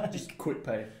 Yeah. Just quick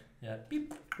pay. Yeah.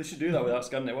 Beep. They should do that without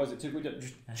scanning it. Was it 2 quid?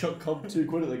 Just chuck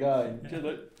 £2 at the guy. Just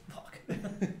like, fuck.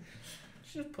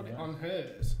 She just put it on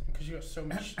hers because you got so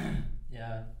much.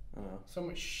 Yeah. I know. So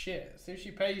much shit. See if she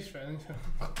pays for it.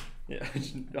 Yeah, I'll pay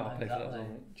for that as well,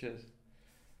 mate. Cheers.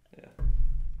 Yeah.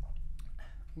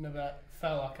 Never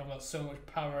felt like I've got so much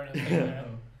power in a thing now.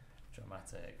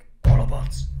 Dramatic.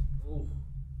 Autobots. Ooh.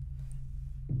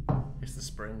 It's the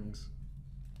springs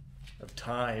of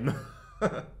time.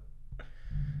 Yeah,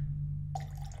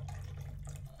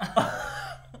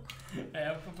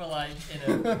 I'm proper like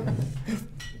in a.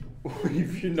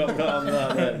 If you're not got on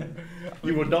that, then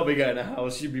you would not be getting a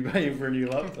house. You'd be paying for a new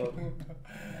laptop.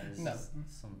 No.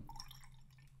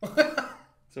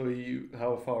 So,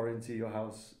 how far into your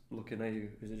house looking are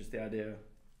you? Is it just the idea?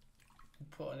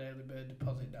 Put an early bird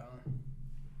deposit down.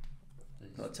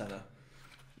 Not a tenner.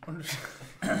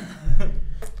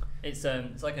 It's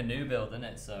like a new build, isn't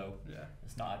it? So yeah,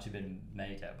 it's not actually been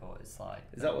made yet, but it's like.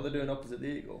 Is that what they're doing opposite the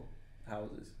Eagle?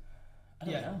 Houses. I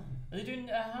don't know. Are they doing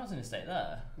a housing estate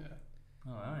there? Yeah.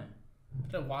 Oh, right.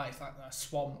 I don't know why it's like that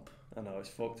swamp. I know, it's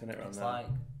fucked, isn't it, around It's there? like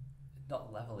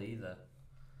not level either.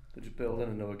 They're just building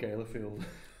another Gala field.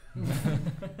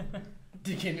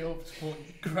 Digging it up to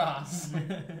put grass.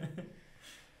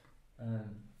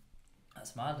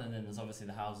 That's mad, and then there's obviously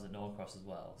the houses at Norcross as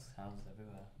well. There's houses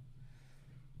everywhere.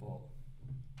 But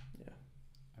yeah,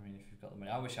 I mean, if you've got the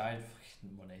money, I wish I had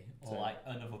fucking money or like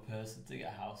another person to get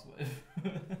a house with.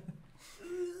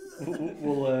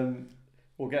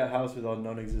 We'll get a house with our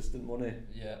non-existent money.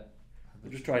 Yeah.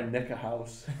 We'll just try and nick a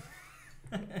house.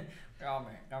 Come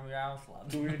here, your house, lad.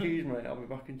 Do your keys, mate. I'll be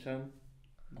back in 10.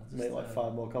 I'll just, Make like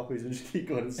 5 more copies and just keep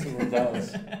going to someone's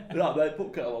house. Right, mate,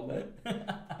 put kettle on, mate.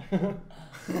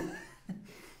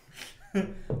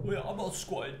 Wait, I'm not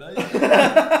squatting, mate.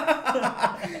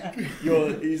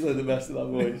 You're easily the best of that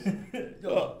voice.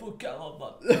 No, put kettle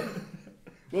on, man.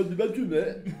 Where's the bedroom,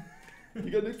 mate? You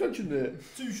got an extension there?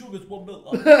 2 sugars, 1 milk,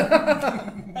 lad.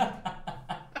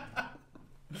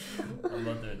 I'm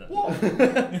not doing that.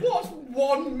 What's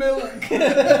 1 milk?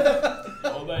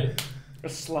 Oh, mate. A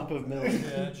slap of milk.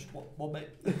 Yeah, just one mate.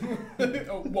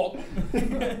 Oh, 1.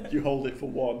 You hold it for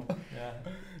 1. Yeah.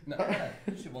 No, yeah,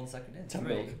 just 1 second in. 10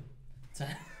 3. milk.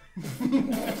 10.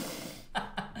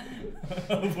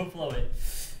 Overflowing.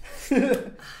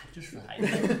 Just right.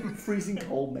 Freezing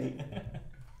cold, mate.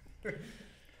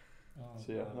 Oh,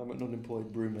 So yeah, I'm an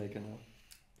unemployed broom maker now.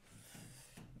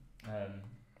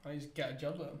 I just get a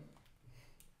job then.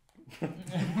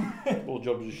 All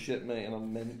jobs are shit, mate, and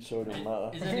I'm mint, so it doesn't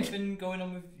matter. Is there anything going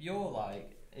on with your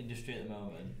like industry at the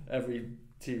moment? Every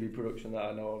TV production that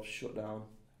I know of shut down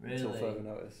until Really? further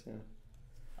notice. Yeah.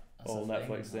 That's All the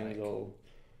Netflix thing, things, like- all.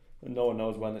 And no one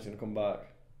knows when it's going to come back.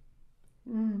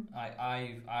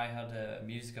 I had a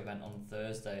music event on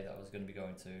Thursday that I was going to be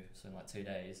going to, so in like 2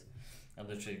 days. I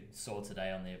literally saw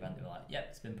today on the event, they were like, yep,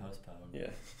 it's been postponed. Yeah.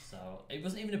 So it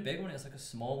wasn't even a big one, it was like a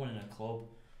small one in a club.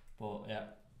 But yeah,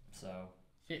 so.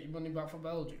 Get your money back for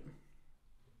Belgium.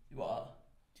 What?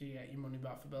 Do you get your money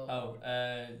back for Belgium?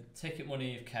 Oh, ticket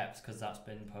money you've kept because that's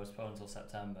been postponed until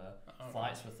September. Oh,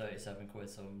 Flights were 37 quid,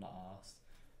 so I'm not arsed.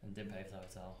 And didn't pay for the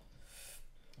hotel.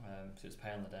 So it was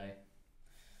pay on the day.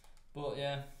 But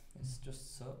yeah, It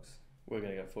just sucks. We're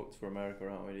gonna get fucked for America,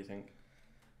 aren't we? Do you think?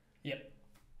 Yep.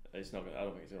 It's not gonna. I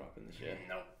don't think it's gonna happen this year.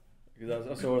 No. Because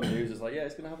I saw on the news, it's like, yeah,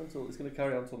 it's gonna happen it's gonna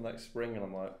carry on until next spring, and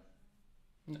I'm like,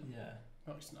 No. Yeah.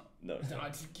 No, it's not. no, it's No, not. I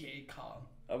just get it calm.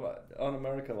 On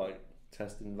America, like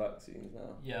testing vaccines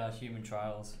now. Yeah, human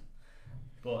trials.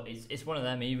 But it's one of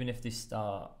them. Even if they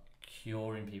start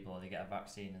curing people or they get a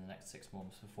vaccine in the next 6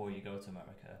 months before you go to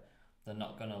America, they're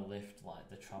not gonna lift like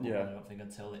the travel. Yeah. I don't think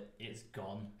until it's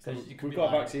gone. So 'Cause you could we've be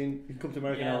got a like, vaccine. You can come to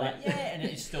America yeah, now. like, yeah, and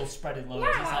it's still spreading loads.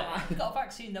 It's like you've got a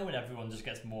vaccine, knowing everyone just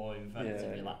gets more infected.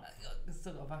 Yeah. You're like, I've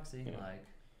still got a vaccine. Yeah. Like,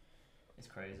 it's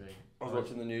crazy. I was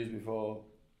watching the news before,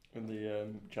 and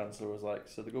the chancellor was like,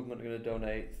 "So the government are going to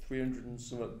donate 300 and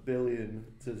something billion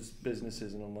to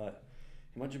businesses," and I'm like,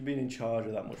 imagine being in charge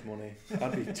of that much money.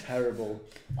 That'd be terrible.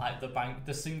 Like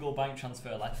the single bank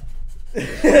transfer, like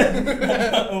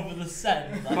over the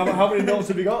send. Like. How many notes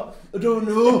have you got? I don't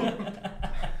know.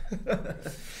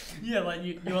 Yeah, like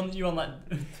you on like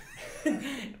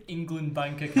England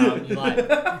bank account. You're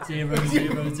like 0,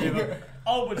 0, 0.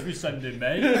 How much we sending,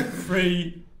 mate?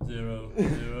 3, 0, 0,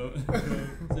 0,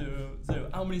 0, 0.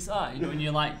 How many's that? You know, when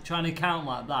you're like trying to count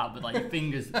like that, but like your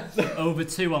fingers over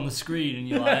 2 on the screen, and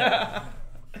you're like.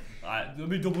 Right, let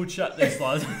me double check this,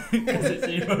 lads. Is it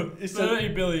 0, 30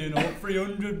 billion or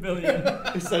 300 billion?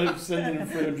 Instead of sending them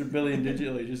 300 billion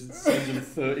digitally, just send them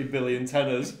 30 billion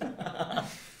tenors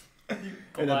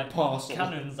in like, a parcel.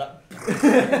 Cannons that.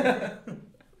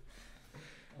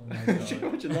 Oh my Could you God.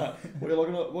 imagine that? What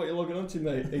are you logging on to,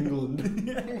 mate? England.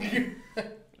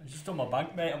 It's just on my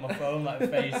bank, mate, on my phone, like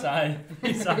Face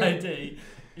ID.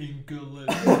 England.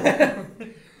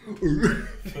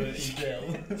 30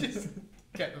 bill. Just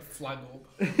get the flag up.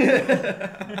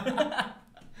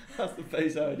 That's the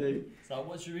Face ID. So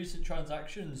what's your recent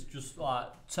transactions? Just like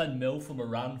 10 mil from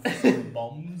Iran for some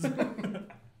bombs. I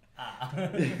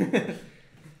don't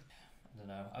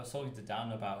know. I was talking to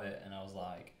Dan about it, and I was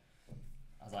like,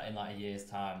 in like a year's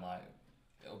time, like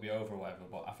it'll be over or whatever.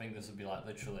 But I think this will be like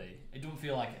literally. It doesn't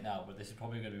feel like it now, but this is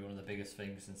probably going to be one of the biggest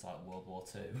things since like World War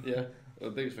II. Yeah, the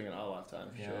biggest thing in our lifetime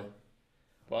for Yeah. sure.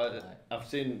 But I've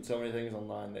seen so many things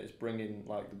online that it's bringing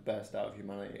like the best out of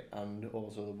humanity and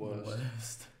also the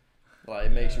worst. Like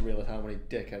it makes you realise how many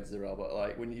dickheads there are. But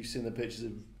like when you've seen the pictures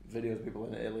of videos of people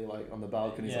in Italy like on the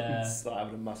balconies, Yeah. like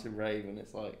having a massive rave, and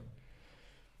it's like.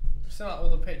 I've seen like all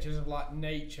the pictures of like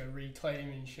nature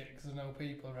reclaiming shit because there's no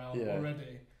people around Yeah.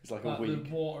 already. It's like a week. The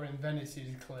water in Venice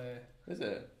is clear. Is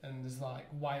it? And there's like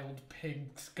wild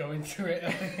pigs going through it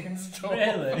and stuff.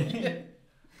 Really? Yeah.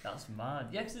 That's mad.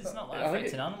 Yeah, because it's not like I think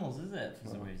affecting animals, is it? For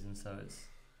some reason, so it's.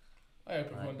 I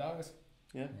hope everyone dies.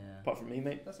 Yeah. Yeah. Apart from me,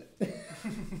 mate. That's it.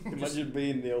 Imagine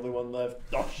being the only one left.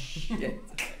 Oh shit.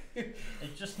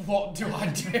 It's just what do I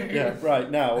do? Yeah, right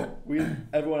now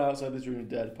everyone outside this room is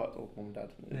dead, apart from mum and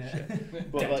dad. Yeah.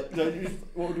 Shit. But like,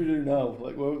 what would we do now?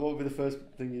 Like, what would be the first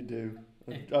thing you'd do?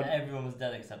 Everyone was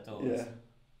dead except us. Yeah.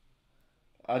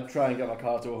 I'd try and get my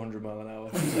car to 100 mile an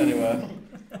hour anywhere.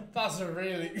 That's a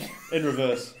really. In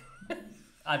reverse.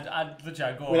 I'd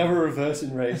literally go. We'd have a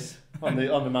reversing race on the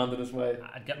Mandanus Way.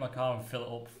 I'd get my car and fill it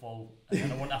up full, and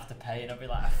then I wouldn't have to pay, and I'd be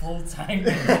like a full tank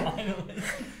finally,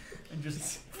 and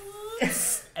just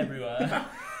everywhere.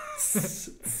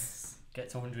 Get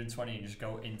to 120 and just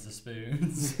go into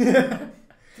spoons.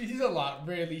 These are like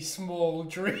really small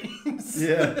dreams.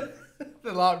 Yeah.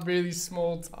 They're like really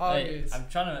small Mate, targets. I'm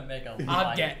trying to make a.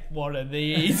 I'd get one of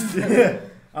these.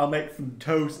 I'll make some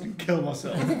toast and kill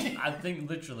myself. I think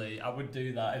literally I would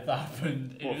do that if that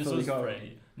happened. What, It was fill us your car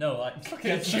free. No, like Fucking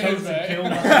get some chill, toast and mate. kill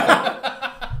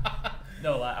myself.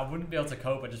 No, like I wouldn't be able to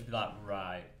cope. I'd just be like,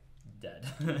 right, dead.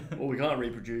 Well, we can't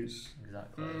reproduce.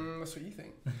 Exactly. That's what you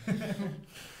think.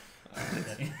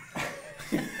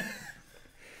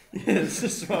 Yeah, it's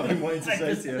just what I've been wanting to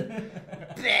say to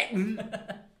you.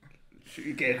 Shoot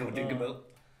your cake or drink a milk.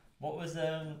 What was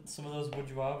some of those would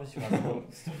you rather's you had?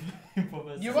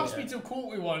 You asked me to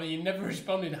quote me one and you never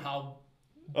responded how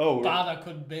Oh, bad I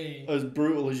could be. as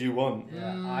brutal as you want. Yeah,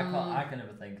 I can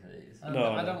never think of these. I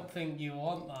don't think you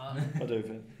want that. I do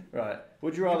think. Right.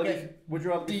 Would you rather be? Would you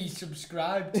rather be?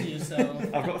 Desubscribe to yourself.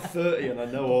 I've got 30 and I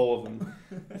know all of them.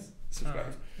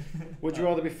 Subscribe. Would you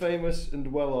rather be famous and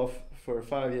well off for a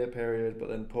 5-year period, but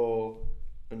then poor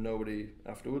and nobody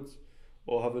afterwards,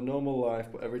 or have a normal life,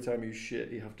 but every time you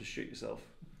shit, you have to shit yourself?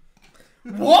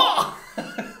 What?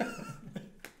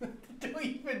 Don't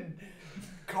even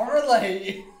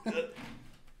correlate.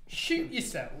 Shoot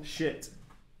yourself. Shit.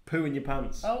 Poo in your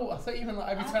pants. Oh, I thought you meant like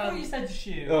every I time. thought you said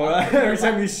shoot. Oh, right. Every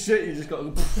time you shit, you just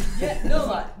got to... Yeah, no,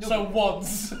 like... No, So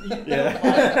once.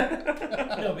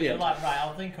 Yeah. No, but you're like, right,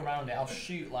 I'll think around it. I'll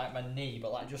shoot like my knee,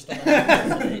 but like just on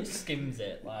the it skims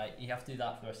it. Like, you have to do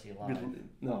that for the rest of your life.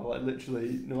 No, like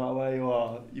literally, no matter where you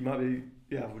are, you might be,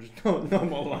 yeah, we're just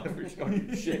normal life, we're just going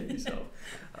to shit yourself.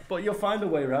 But you'll find a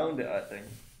way around it, I think.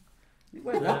 You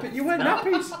wear nappies. You wear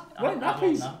nappies. Wear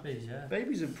nappies. Nappies, yeah.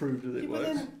 Babies have proved that it But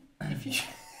works. then, if you...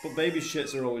 But baby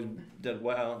shits are always dead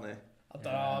wet, aren't they? I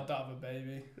don't know, I don't have a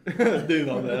baby. Do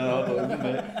not, mate. I don't,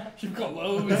 mate. You've got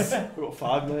loads. I've got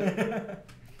 5, mate.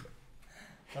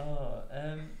 Oh,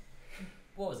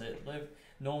 what was it? Live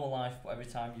normal life, but every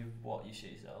time you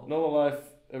shit yourself. Normal life,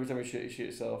 every time you shit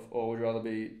yourself, or would you rather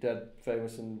be dead,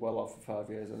 famous, and well off for 5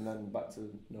 years, and then back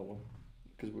to no one?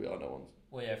 Because we are no ones.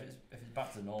 Well, yeah, if it's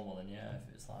back to normal, then yeah.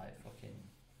 If it's like fucking,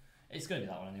 it's gonna be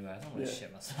that one anyway. I don't want to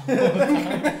shit myself.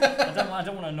 I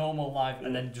don't want a normal life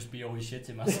and then just be always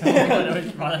shitting myself.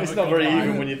 It's not very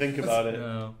even when you think about it.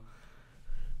 No.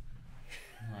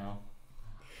 No.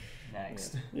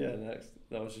 Next. Yeah, next.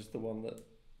 That was just the one that.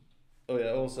 Oh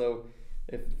yeah. Also,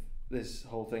 if this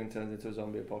whole thing turns into a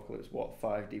zombie apocalypse, what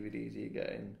 5 DVDs are you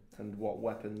getting, and what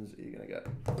weapons are you gonna get?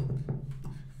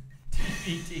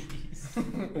 DVDs.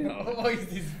 What is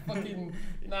this fucking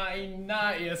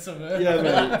 1990 or something? Yeah,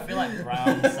 mate. I feel like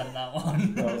Brown sent that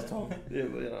one. That was Tom. Yeah,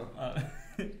 but you know.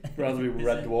 Brown's will be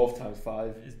Red Dwarf times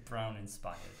 5. Is Brown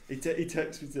inspired? He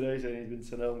texted me today saying he's been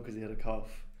sent home because he had a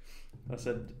cough. I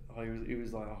said, he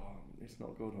was like, oh, it's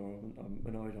not good, or I'm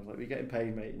annoyed. I was like, you're getting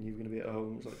paid, mate, and you're going to be at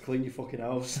home. It's like, clean your fucking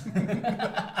house.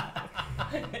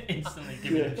 Instantly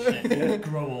give it a shit. Yeah.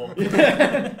 Grow up.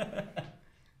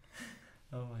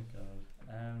 Oh my god.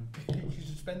 You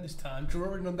should spend this time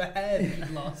drawing on the hair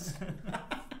you've lost.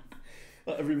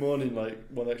 Like every morning, like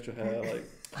one extra hair, like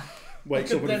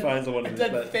wakes up and he finds the one in his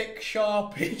dead bed. thick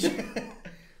Sharpie.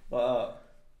 Like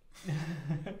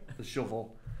that. The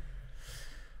shovel.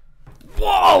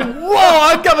 Whoa!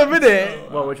 I got a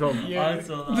minute. Well, which one? Yeah. I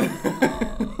saw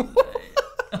that.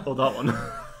 Oh, that one.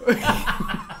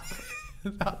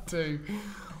 That too.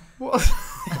 What?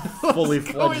 Fully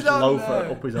fledged loafer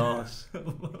up his arse.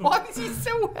 Why is he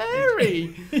so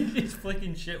hairy? He's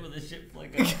flicking shit with a shit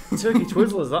flicker. Turkey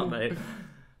Twizzlers, that mate.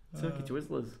 Turkey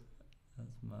Twizzlers.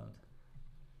 That's mad.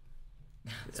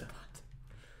 That's bad.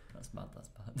 That's mad. That's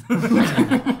bad.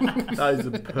 That is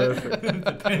the perfect.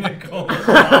 The pinnacle.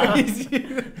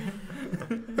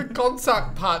 The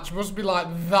contact patch must be like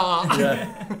that.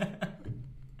 Yeah.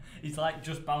 He's like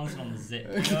just bouncing on the zip.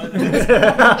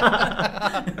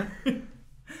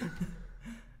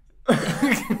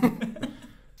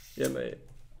 Yeah, mate.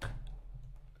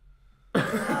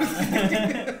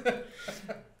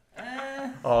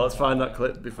 Oh, let's find that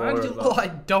clip before. Why do you look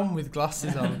like Dom with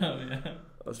glasses on? Oh, yeah.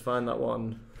 Let's find that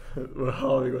one where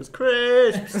Harvey goes,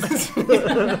 crisps!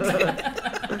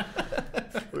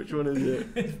 Which one is it?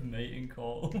 It's mating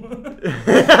call.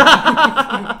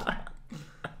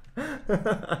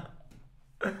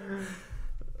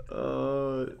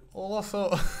 All I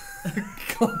thought,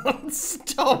 come on,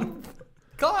 stop.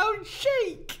 Go out,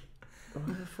 shake.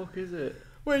 What the fuck is it?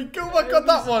 Wait, go back on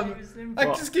that one. I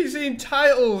just keep seeing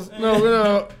titles.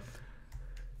 No.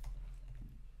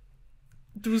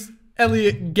 It was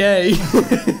Elliot Gay.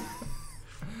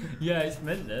 Yeah, it's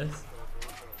meant this.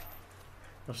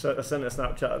 I sent a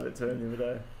Snapchat of it to him the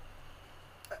other day.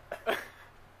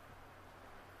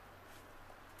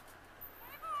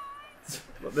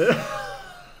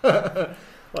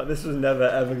 Like this was never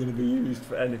ever going to be used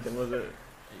for anything, was it?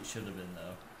 It should have been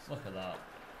though. Look at that.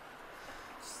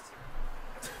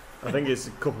 I think it's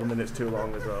a couple of minutes too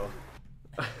long as well.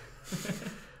 I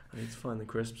need to find the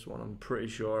crisps one. I'm pretty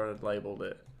sure I'd labelled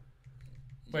it.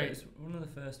 Wait, it's one of the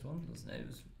first ones, wasn't it? It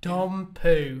was Dom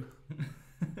Poo.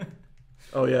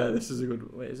 Oh yeah, this is a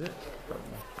good. Wait, is it?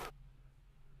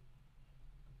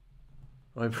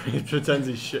 Oh, he pretends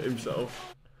he shit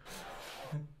himself.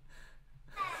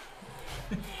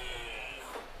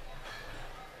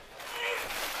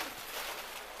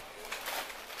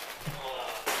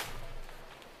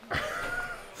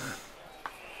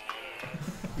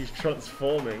 He's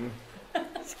transforming.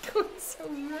 It's going so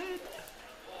red.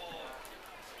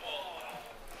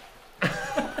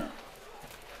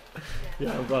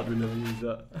 Yeah, I'm glad we never used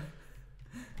that.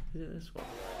 Is it this one?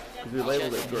 Because we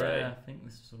labelled it grey. Yeah, I think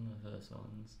this is one of the first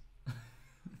ones.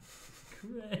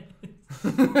 Grey.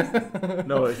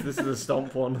 No, this is the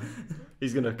stomp one.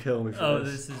 He's gonna kill me for Oh,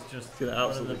 this. this is just He's gonna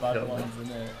one of the absolutely bad kill me. ones,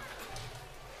 isn't it?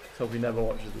 Let's hope he never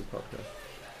watches this podcast.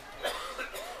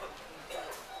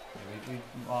 We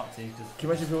marked it because. Can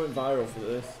you imagine if we went viral for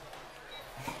this?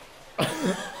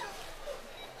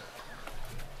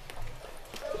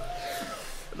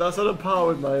 That's on a par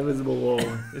with my invisible wall.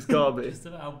 It's gotta be. Just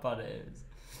about how bad it is.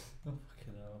 Oh,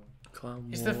 fucking hell. Clown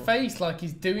It's wall. the face like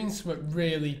he's doing something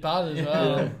really bad as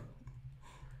well. Yeah.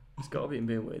 It's gotta be him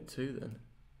being weird too then.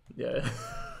 Yeah.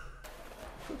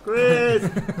 Chris!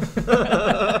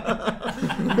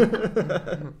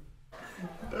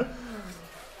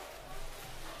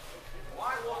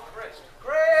 Why won't Chris?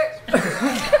 Chris!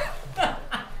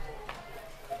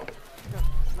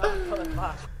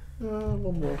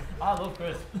 One more. I love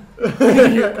Chris.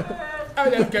 I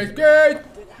love Chris. Good.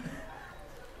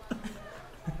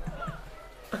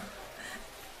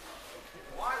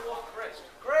 Why won't Chris?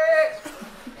 Chris!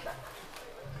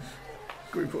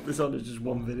 Can we put this on as just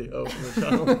one video on the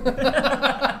channel?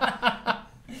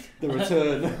 The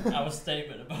return. Our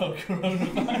statement about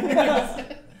coronavirus.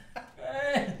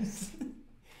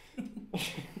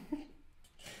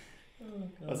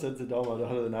 I said to Dom, I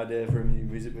had an idea for a new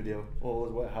music video.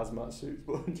 Always wear hazmat suits,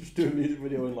 but just do a music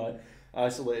video in like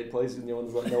isolated places and the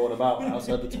ones that no one about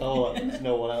outside the toilet. There's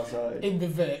no one outside. In the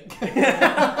Vic.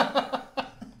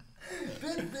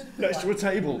 Next to a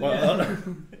table like that.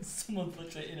 Someone's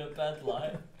literally in a bed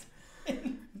like.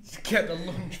 Just get the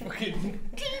lunch fucking.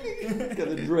 Get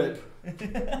the drip.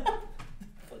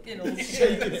 Fucking all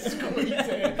Shake it, squeeze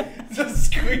it. Just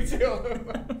squeeze it all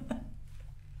over.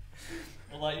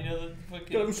 Or like, you know, the fucking.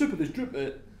 Get a sip of this drip,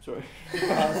 mate. Sorry. I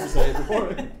had to say it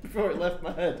before it left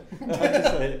my head. I had to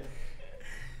say it.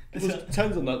 It was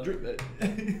 10s on that drip, mate.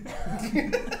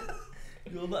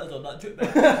 Your letters on that drip,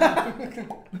 mate.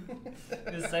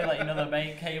 Just say like, you know, the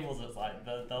main cables that's like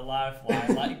the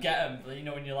lifeline, like get them, but you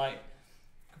know when you like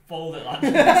fold it like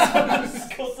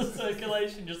just cuts the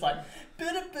circulation, just like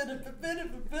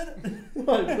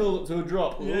Like build up to a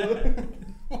drop. Yeah.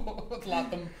 It's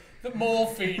like the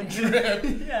morphine drip.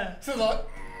 Yeah. So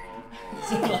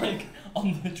like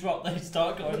on the drop they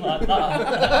start going like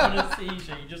that. On a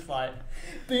seizure, you just like.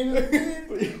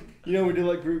 You know, we do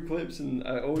like group clips, and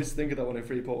I always think of that one in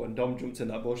Freeport when Dom jumped in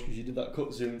that bush because you did that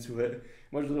cut zoom to it.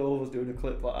 Imagine all of us doing a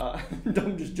clip like that.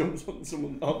 Dom just jumps on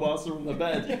someone whilst they're on the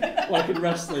bed, like in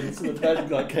wrestling, so the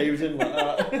bed like caves in like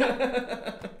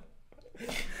that.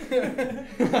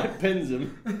 Like pins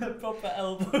him. Proper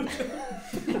elbow. Like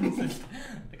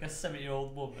a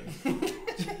 70-year-old woman.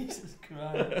 Jesus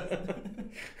Christ.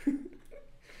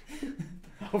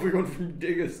 How have we gone from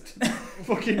diggers to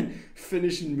fucking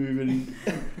finishing move and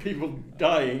people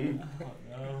dying? Oh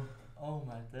no. Oh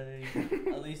my days.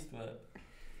 At least we're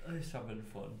having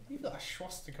fun. You've got a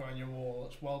swastika on your wall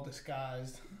that's well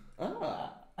disguised.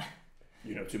 Ah.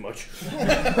 You know too much. Oh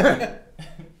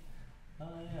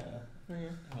yeah.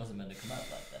 It wasn't meant to come out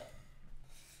like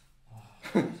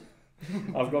that.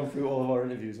 I've gone through all of our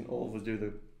interviews and all of us do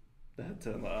the head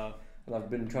turn like that. And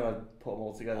I've been trying to put them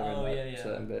all together in like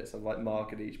certain bits. I've like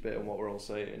marked each bit and what we're all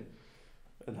saying.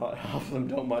 And like, half of them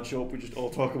don't match up. We just all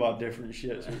talk about different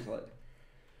shit. So it's like,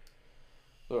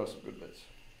 there are some good bits.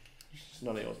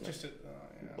 None of yours, mate.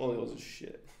 All yours is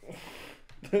shit.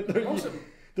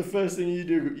 The first thing you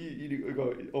do, you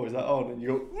go, oh, is that on? And you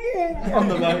go, on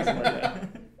the mic. Like, yeah.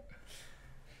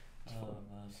 Oh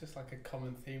man. It's just like a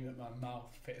common theme that my mouth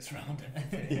fits around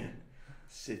everything. Yeah.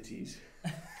 Cities.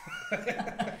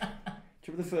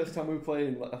 Do you remember the first time we were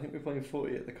playing? Like, I think we were playing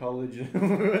footy at the college, and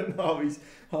we went.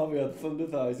 Harvey had thunder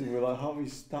thighs, and we were like,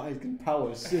 Harvey's thighs can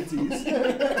power cities.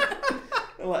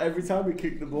 And like every time we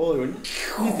kicked the ball, he went.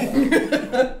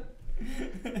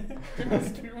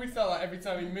 We felt like every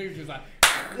time he moved, it was like.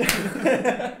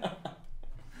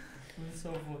 We're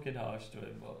so fucking harsh to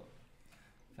him, but.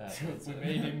 We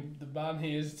made him the man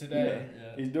he is today.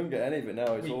 Yeah. He don't get any of it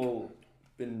now. It's all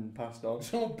been passed on.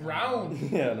 It's all Brown.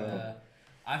 Yeah, no.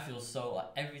 I feel so like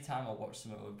every time I watch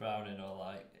something with Browning or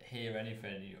like hear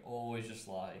anything, you always just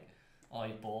like, oh,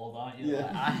 you're bored, aren't you? Yeah.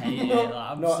 Like, I hate it. Like,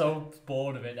 I'm so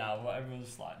bored of it now. But everyone's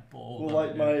just like bored. Well,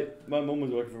 like my mum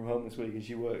was working from home this week, and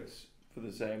she works for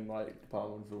the same like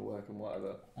department for work and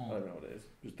whatever. I don't know what it is,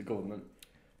 just the government.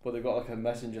 But they've got like a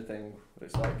messenger thing.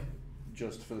 It's like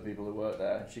just for the people who work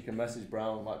there. She can message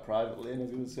Brown like privately, and I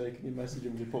was going to say, can you message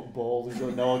him to put balls? And she's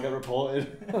like, no, I'll get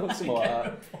reported. Something like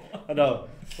that. I know.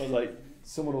 I was like,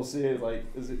 someone will see it like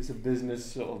it's a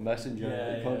business sort of messenger.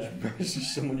 Yeah, you can't just message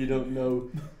someone you don't know.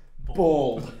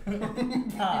 Bald.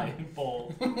 Hi,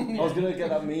 bald. I was going to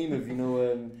get that meme of, you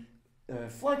know,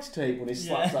 flex tape when he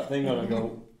slaps that thing on and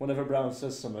go, whenever Brown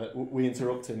says something, we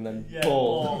interrupt him, then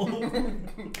bald.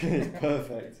 It's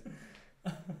perfect.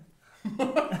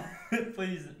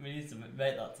 Please, we need to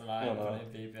make that tonight. Oh, no.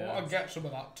 I want to get some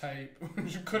of that tape. You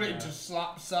should cut it into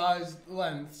slap size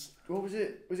lengths. What was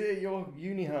it? Was it at your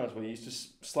uni house where you used to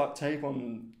slap tape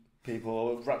on people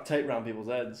or wrap tape around people's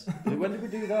heads? When did we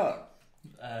do that?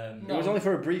 It was only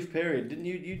for a brief period, didn't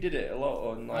you? You did it a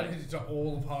lot on I like. did it to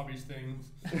all of Harvey's things.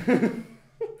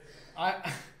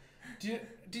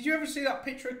 Did you ever see that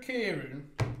picture of Kieran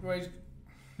where he's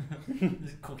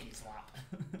cookie slap?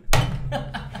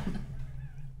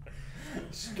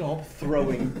 Stop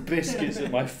throwing biscuits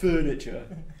at my furniture.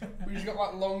 where he's got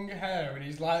like long hair and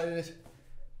he's like this?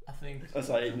 I think that's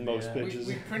like in most pictures.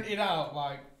 We printed out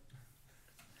like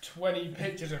 20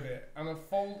 pictures of it, and I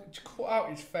cut out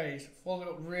his face, folded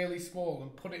it up really small,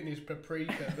 and put it in his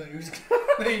paprika that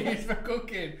he used for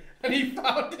cooking. And he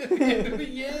found it at the end of the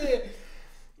year.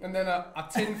 And then I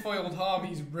tinfoiled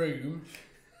Harvey's room,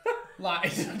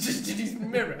 like just in his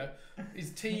mirror,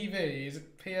 his TV, his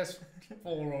PS4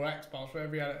 or Xbox,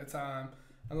 whatever he had at the time,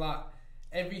 and like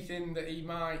everything that he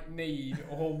might need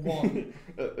or want.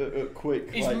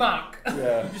 Quick. His like, Mac.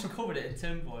 Yeah. You just covered it in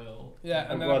tinfoil. Yeah,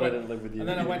 I'm and glad I didn't live with you. And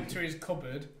then I went to his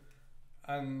cupboard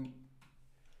and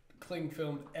cling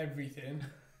filmed everything.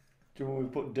 Do you remember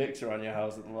we put dicks around your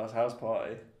house at the last house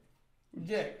party?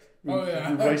 Dicks? We, Oh yeah.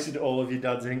 We wasted all of your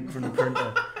dad's ink from the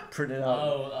printer, printing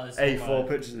out A4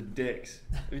 pictures of dicks.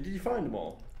 Did you find them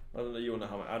all? I don't know. You know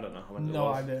how many? I don't know how many. No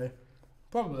idea.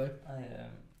 Probably.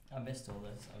 I missed all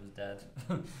this. I was dead.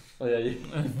 Oh yeah, you.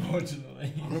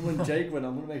 Unfortunately. I remember when Jake went,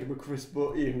 I'm gonna make him a crisp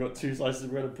butty and got 2 slices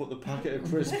of bread and put the packet of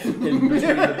crisps in between the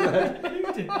bread.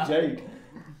 Who did that? Jake.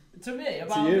 To me?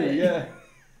 About to you, me? yeah.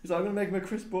 He's like, I'm gonna make him a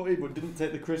crisp butty, but didn't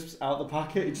take the crisps out the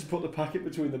packet. He just put the packet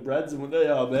between the breads and went, there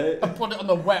you are, mate. I put it on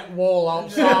the wet wall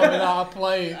outside without a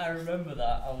plate. I remember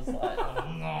that. I was like,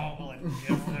 oh no,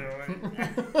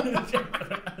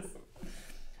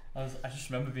 I just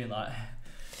remember being like,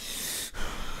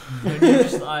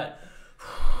 just like,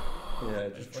 yeah,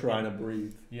 just trying to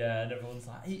breathe. Yeah, and everyone's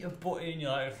like, eat a butty, and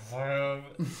you're like,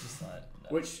 it's just like. No.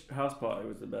 Which house party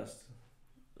was the best?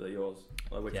 Yours?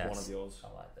 Like which one of yours? I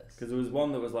like this. Because there was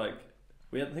one that was like,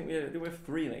 we had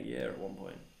 3 in a year at one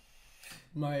point.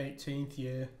 My 18th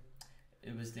year.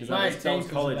 It was the. That was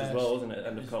college as well, wasn't it?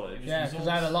 End of college. Yeah, because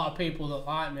I had a lot of people that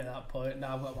liked me at that point.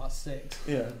 Now I've got about 6.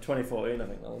 Yeah, 2014, I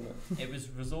think, that wasn't it? It was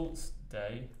results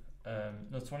day.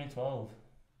 No, 2012.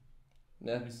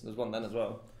 Yeah, there was one then as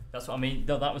well. That's what I mean.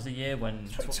 No, that was the year when.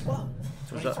 2012.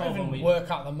 2012 when we work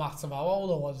out the maths of how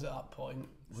old I was at that point.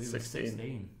 We were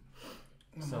 16.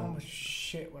 My So- mum was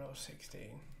shit when I was 16.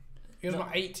 It was my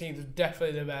 18th was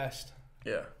definitely the best.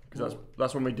 Yeah, because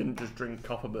that's when we didn't just drink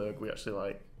Copperberg. We actually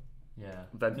like. Yeah.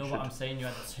 ventured. No, what I'm saying, you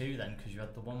had 2 then, because you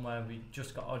had the one where we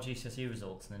just got our GCSE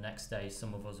results, and the next day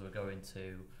some of us were going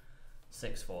to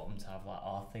sixth form to have like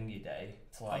our thingy day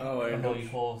to like promote your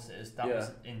courses. That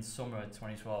was in summer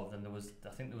 2012. Then I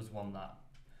think there was one that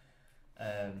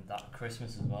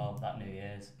Christmas as well, that New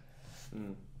Year's.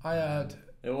 I had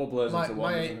it all blurs into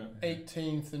one, my doesn't it?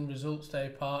 18th and results day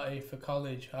party for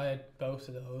college. I had both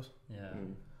of those. Yeah.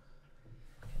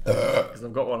 Because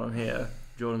I've got one on here.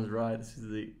 Jordan's right. This is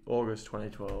the August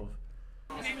 2012.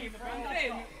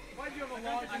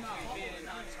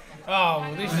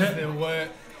 Oh, this is the work.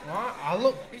 What? I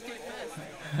look.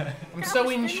 I'm so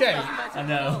in shape. I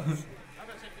know.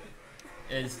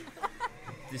 This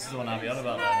is the one I'll be on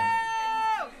about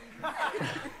then.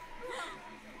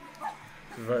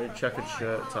 It's a very checkered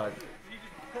shirt type.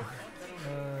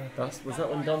 Was that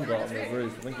when Don got on the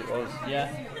roof? I think it was.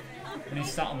 Yeah. When he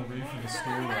sat on the roof of the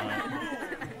school, like.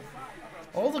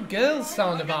 All the girls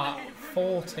sound about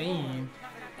 14.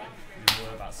 We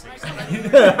were about 16.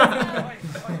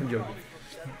 I'm joking.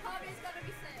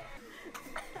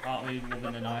 Aren't we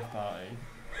living a knife party?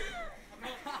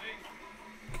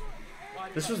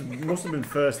 This must have been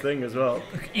first thing as well.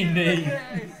 Indeed.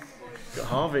 Got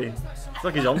Harvey. It's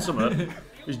like he's on something.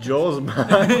 His jaws,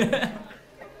 man.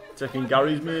 Checking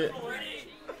Gary's mate.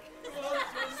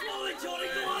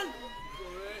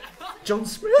 John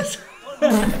Smith.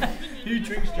 Who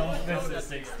drinks John Smith at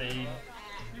 16?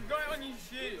 You've got it on your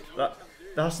shoe.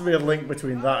 There has to be a link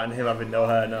between that and him having no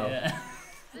hair now. Yeah.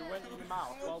 It went in your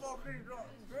mouth.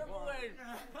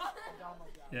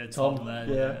 Yeah, Tom, Tom there.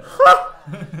 yeah.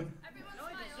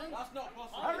 That's not possible.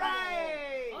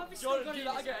 Hooray! Jordan, do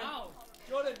that again.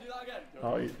 Jordan, do that again.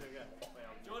 Oh, you-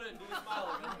 Jordan, do the smile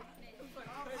again.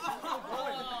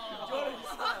 Jordan,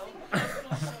 smile.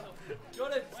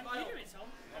 Jordan, smile.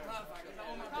 I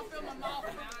can't feel my mouth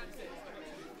and my hands.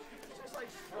 It's just like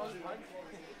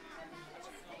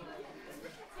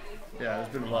Yeah, there's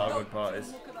been a lot of good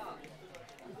parties.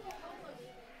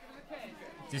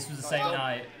 This was the same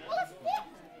night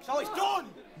So it's done!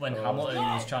 when Hamilton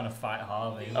was trying to fight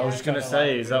Harvey. I was just gonna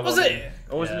say, is that Was what it?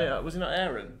 Or wasn't Yeah. it? Was it not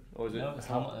Aaron? Or was it? No, it was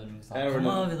Hamilton. He was like, Aaron come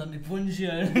and- Harvey, let me punch you.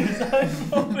 And he was like,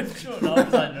 oh, sure. And I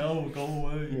was like, no, go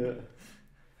away. Yeah.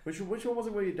 Which one was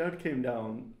it where your dad came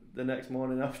down the next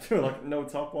morning after, like no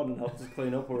top on, and helped us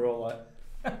clean up. We were all like,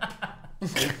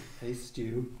 "Hey,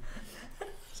 Stu."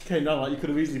 Just came down like you could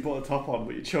have easily put a top on,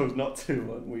 but you chose not to,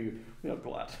 and we are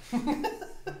glad.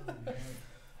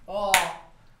 Oh,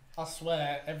 I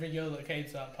swear, every girl that came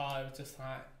to that party was just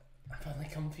like, "I've only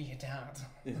come for your dad."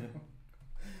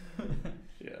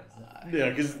 Yeah,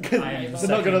 because they're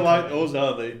not gonna like us,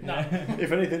 are they? No.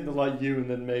 If anything, they like you, and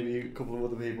then maybe a couple of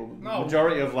other people. No. The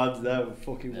majority of lads there were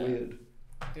fucking weird.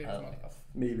 Dude,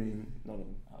 Me being none of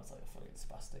them. I was like a fucking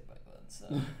spastic back then.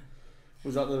 So.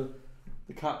 Was that the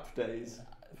cap days?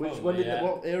 Probably,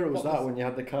 What era was What that was- when you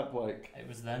had the cap like It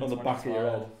was then on the back of your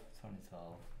head?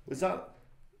 2012. Was that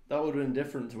would have been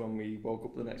different to when we woke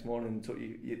up the next morning and took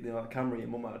that camera your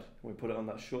mum had and we put it on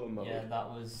that shutter mode? Yeah, that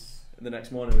was. And the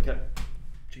next morning we kept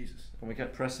we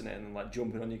kept pressing it and then, like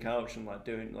jumping on your couch and like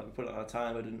doing we put it on a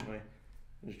timer, didn't we?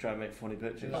 And just try and make funny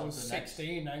pictures. I was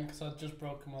 16 then because I'd just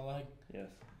broken my leg. Yes.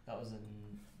 That was in.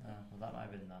 Well, that might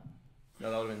have been that. No,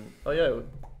 that would have been. Oh yeah,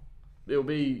 it'll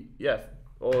be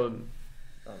or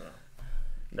I don't know.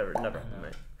 Never happened,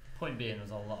 mate. Point being,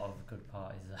 there's a lot of good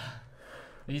parties there.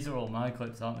 These are all my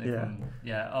clips, aren't they?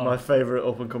 Yeah. Oh. My favourite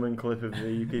up and coming clip of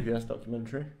the PPS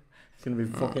documentary. It's gonna be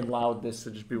fucking loud. This,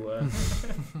 so just beware.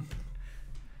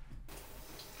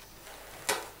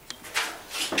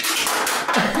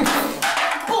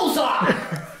 Bullseye!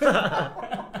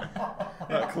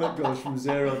 That clip goes from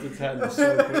 0 to 10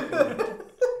 so quickly.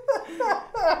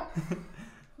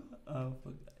 Oh,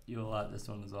 fuck. You'll like this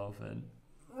one as well, Finn.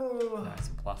 Oh. Nice,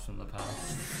 a blast from the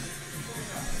past.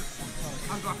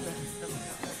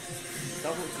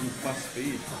 That was some fast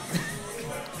speed.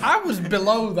 I was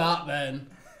below that then.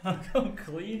 How come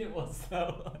clean it was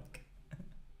though?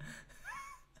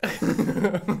 I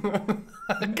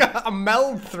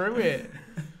melled through it.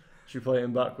 Should we play it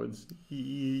in backwards?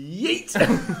 Yeet!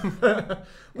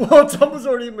 Well, Tom was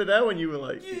already in midair when you were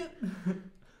like...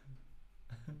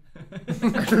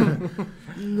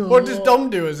 No. What does Dom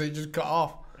do as he just cut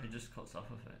off? He just cuts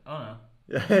off of it. Oh no.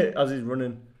 Yeah, as he's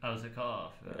running. How does it cut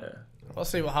off? Yeah. I'll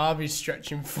see what Harvey's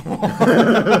stretching for.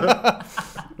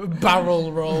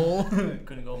 Barrel roll.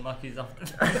 Couldn't go Mackey's after.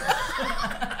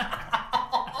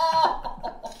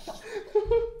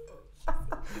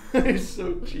 He's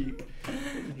so cheap.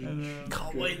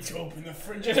 Can't wait to open the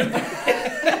fridge. Do you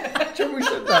remember we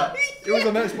said that? It was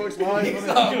on Xbox Live. He's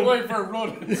not going for a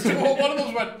run. So one of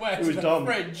us went west. It was the Dom.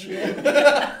 Fridge.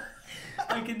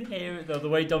 I can hear it though, the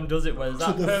way Dom does it, where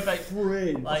that the perfect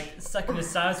fridge. like second of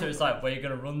sound, so it's like where you're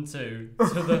gonna run to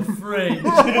the fridge.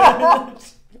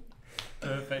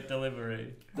 Perfect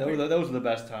delivery. Those were the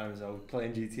best times though,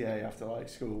 playing GTA after like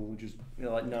school, just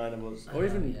like 9 of us. Or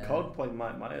even COD playing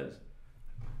Mike Myers.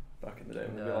 Back in the day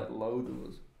when there were like loads of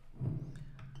us.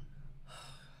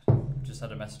 Just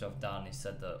had a message off Dan. He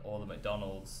said that all the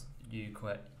McDonald's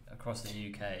across the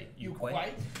UK. You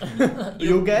quite?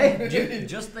 You gay?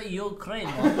 Just the Ukraine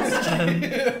ones.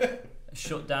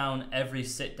 Shut down every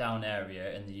sit-down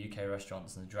area in the UK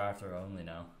restaurants and the drive-through only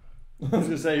now. I was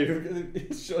going to say,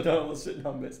 shut down all the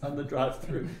sit-down bits and the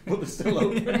drive-through, but they're still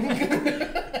open.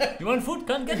 You want food?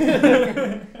 Can't get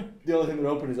it. The only thing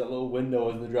they're open is that little window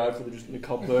in the drive-through. They're just going to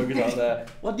cob burgers out there.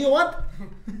 What do you want?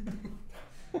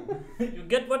 You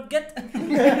get what get.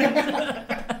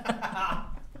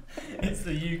 It's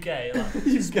the UK. Like,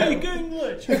 You speak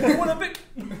English. You want a bit?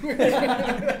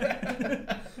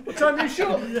 What time do you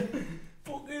shut?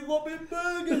 Fucking lobbing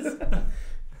burgers. That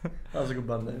was a good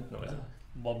band name. No, it's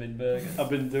lobbing burgers. I've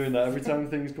been doing that every time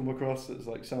things come across that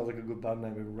like sounds like a good band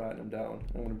name. I've been writing them down.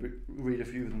 I'm going to read a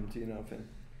few of them to you now, Finn.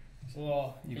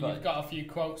 Well, you've got a few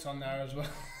quotes on there as well.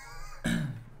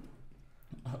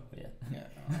 Oh yeah. Yeah.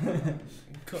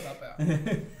 Cut that bit out.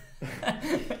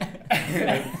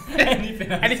 Anything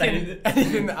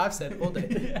that I've said all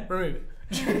day. Remove it.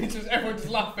 Just everyone just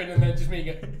laughing and then just me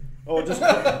going. Oh,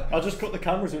 I'll just cut the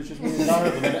camera so it's just me and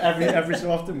Darren, and then every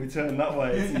so often we turn that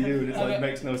way to you, and it's like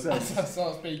makes no sense. I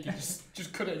start speaking,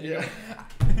 just cut it. Yeah.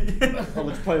 I'll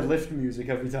just play lift music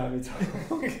every time you talk.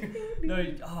 No,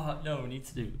 we need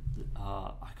to do.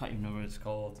 I can't even know what it's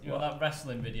called. You know that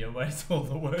wrestling video where it's all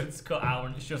the words cut out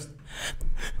and it's just.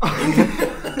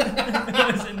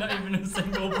 It's not even a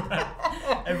single breath.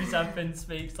 Every time Finn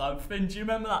speaks, like Finn, do you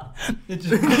remember that? It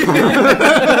just.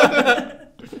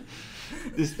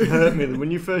 This hurt me. When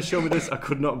you first showed me this, I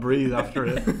could not breathe after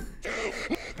it.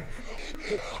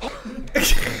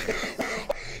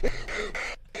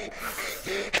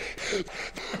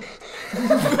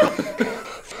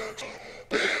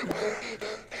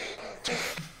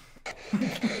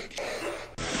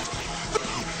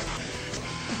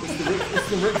 It's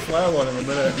the Ric Flair one in a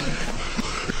minute.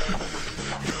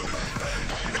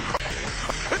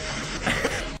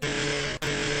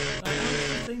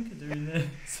 seen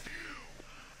this.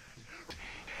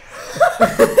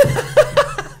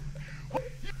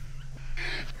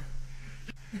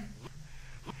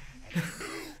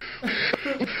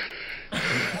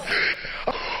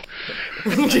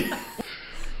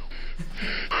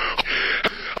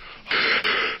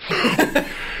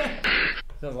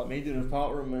 Sounds like me doing a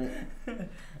part room, mate.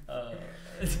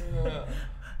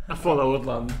 I thought that would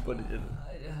land, but it didn't.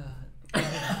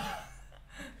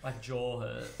 My jaw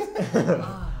hurts.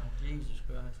 Jesus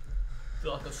Christ. I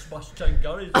feel like I smashed 10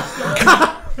 garage.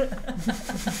 I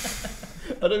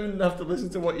don't even have to listen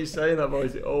to what you say in that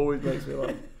voice. It always makes me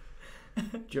laugh. Do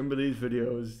you remember these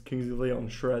videos? Kings of Leon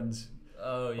shreds.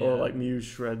 Oh, yeah. Or like Muse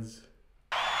shreds.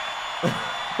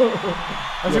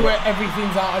 Is it where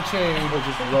everything's out of tune? Or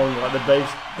just wrong. Like the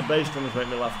bass drums make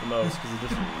me laugh the most because they're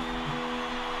just.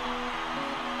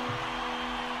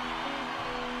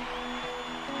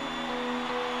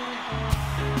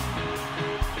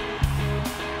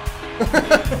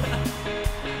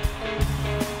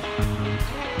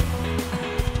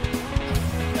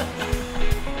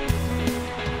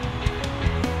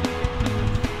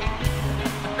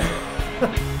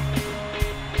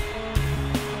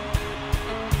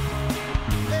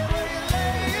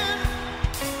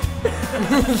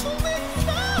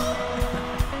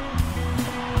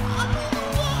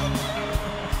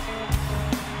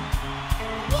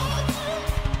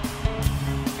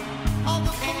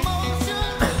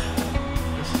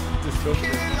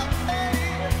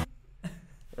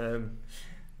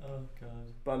 Oh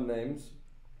god. Band names: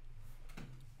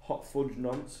 Hot Fudge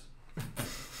Nonce,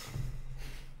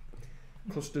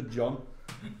 Custard John.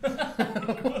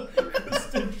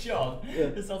 Custard John? Yeah.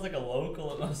 It sounds like a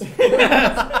local at most.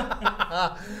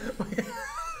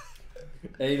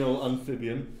 Anal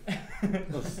Amphibian. I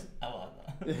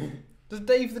like that. Does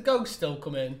Dave the Ghost still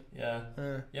come in? Yeah.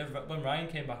 Yeah, when Ryan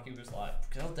came back, he was like,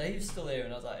 "Oh, Dave's still here,"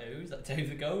 and I was like, "Who's that? Dave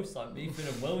the Ghost?" Like me, Finn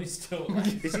and Will, he's still.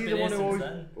 Like, Is he the one who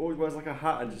always wears like a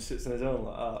hat and just sits on his own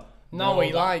like that? No,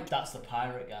 he like that's the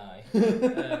pirate guy.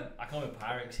 I call him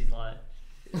pirate because he's like.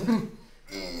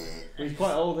 He's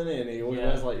quite old, isn't he? And he always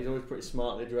wears like he's always pretty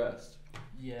smartly dressed.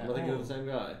 Yeah. Am I thinking of the same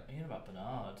guy? Are you about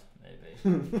Bernard?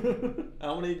 Maybe.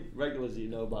 How many regulars do you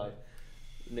know by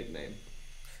nickname?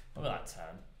 Probably like 10.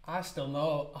 I still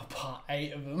know about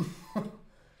 8 of them.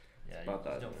 Yeah, About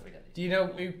that. don't forget. Do you know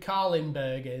who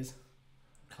Carlinberg is?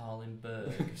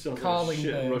 Carlinberg. Sounds like a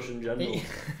shit Russian general.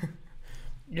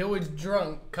 You know who's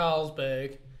drunk?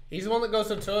 Carlsberg. He's the one that goes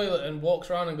to the toilet and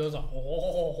walks around and goes like,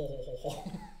 oh.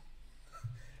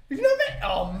 You've never met?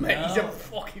 Oh, mate, he's a No.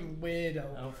 fucking weirdo.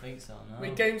 I don't think so, no. We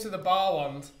came to the bar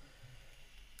once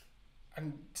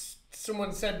and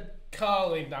someone said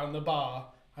Carling down the bar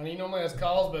and he normally has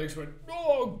Carlsberg, so he went,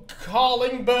 oh,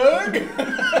 Carlingberg!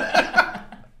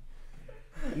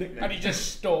 And he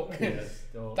just stuck. Yeah,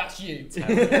 stuck. That's you.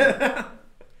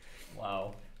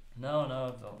 Wow. No, I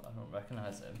don't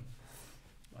recognise him.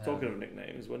 Talking of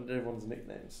nicknames, when did everyone's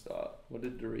nicknames start? When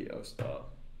did Dorito start?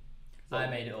 I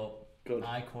made it up. Good.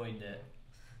 I coined it,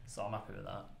 so I'm happy with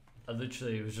that. I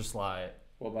literally was just like.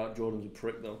 What about Jordan's a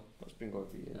prick though? That's been going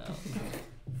for years. No.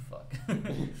 Fuck.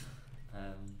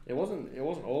 It wasn't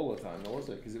all the time though, was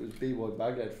it? Because it was B-Boy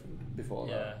Baghead from before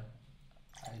Yeah. that.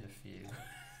 I had a few.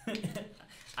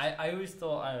 I always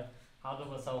thought I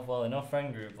handled myself well in our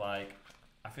friend group. Like,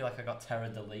 I feel like I got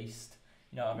terrored the least,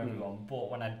 out of everyone. But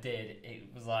when I did,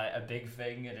 it was like a big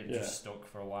thing, and it just stuck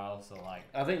for a while. So like,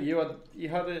 I think you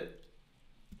had it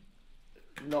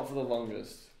not for the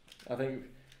longest. I think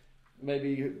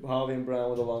maybe Harvey and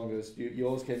Brown were the longest.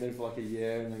 Yours came in for like a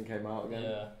year and then came out again.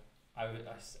 yeah. I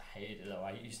hated it though.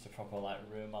 I used to proper like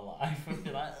ruin my life and be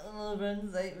like, oh,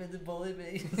 friends hate me, they bully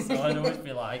me. So I'd always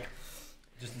be like,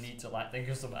 just need to like think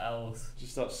of something else.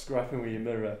 Just start scrapping with your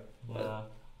mirror. Yeah.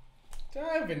 Do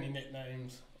I have any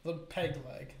nicknames? The peg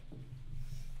leg.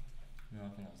 No, I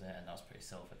think that was it, and that was pretty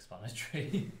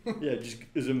self-explanatory. Yeah, just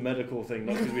as a medical thing,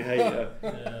 not because we hate you.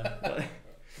 Yeah.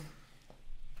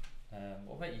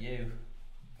 What about you?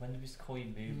 When did we call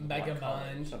you Moon?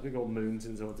 Megamind. I've been called Moon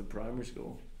since I went to primary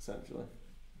school, essentially.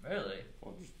 Really?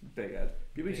 Well, just big head.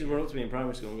 People used to run up to me in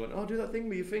primary school and going, oh, do that thing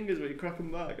with your fingers where you crack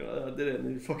them back. And I did it, and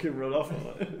then you fucking run off.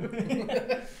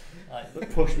 Like,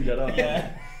 push me dead off.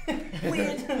 Yeah.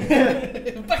 Weird.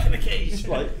 Back in the cage. Just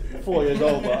like 4 years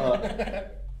old, like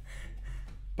that.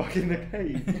 Back in the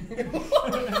cage.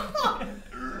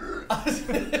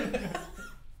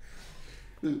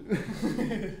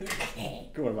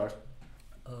 Coronavirus.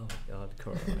 Oh god,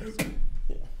 coronavirus.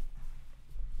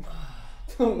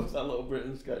 What's that little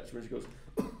Britain sketch where she goes,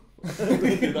 I'm going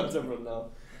to do that to everyone now.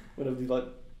 Whenever they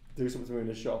do something to me in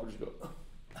a shop, I just go,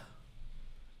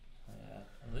 Yeah,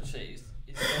 and literally,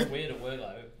 it's so weird at work.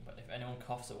 Like, if anyone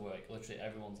coughs at work, literally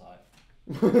everyone's like,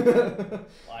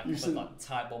 like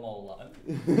tight bum hole, like.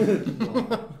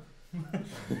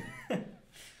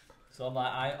 So I'm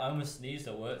like, I almost sneezed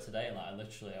at work today, and like I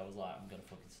was like, I'm gonna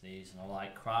fucking sneeze, and I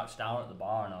like crouched down at the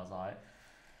bar, and I was like,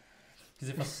 because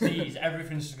if I sneeze,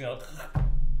 everything's just gonna.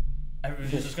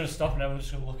 Everyone's just gonna stop and everyone's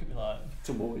just gonna look at me like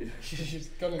tumbleweed. She's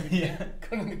gone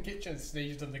in the kitchen,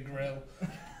 sneezed on the grill.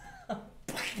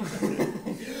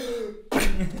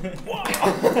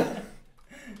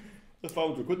 The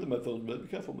phones were good, the headphones, mate. Be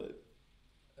careful, mate.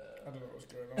 I don't know what's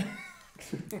going on.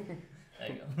 There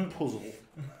you go. Puzzle.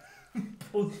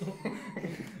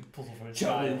 Puzzle for a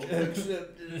child.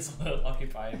 It's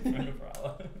occupying for an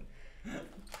hour.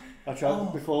 I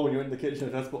tried before when you went in the kitchen,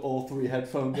 I tried to put all 3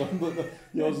 headphones on, but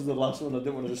yours is the last one. I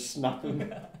didn't want to just snap them.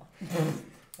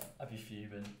 I'd be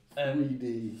fuming.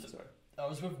 3D. Sorry. I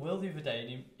was with Will the other day, and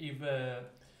he yeah,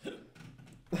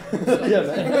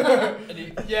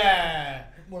 mate. Yeah.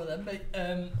 One of them, mate.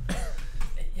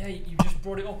 Yeah, you just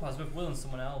brought it up. I was with Will and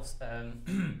someone else. Do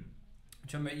you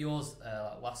remember yours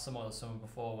like last summer or the summer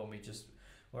before when we just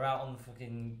were out on the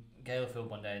fucking Galefield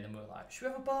one day, and then we were like, should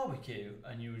we have a barbecue?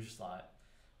 And you were just like,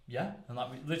 yeah. And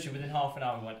like, we, literally within half an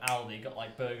hour we went Aldi, got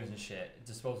like burgers and shit,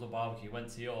 disposable barbecue, went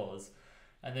to yours,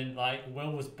 and then like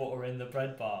Will was buttering the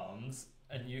bread bombs,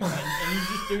 and you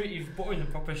just do it, you was buttering the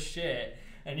proper shit,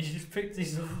 and he just picked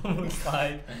these up and was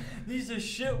like, these are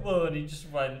shit, Will, and he just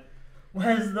went,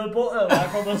 where's the butter? Like,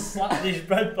 probably slapped these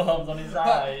bread bombs on his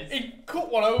eyes. He cut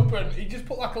one open, he just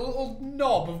put like a little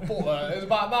knob of butter, it was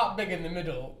about that big in the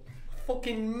middle,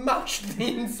 fucking mashed the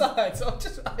inside, so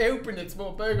I opened it to put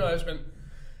a burger and I just went,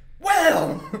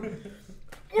 well,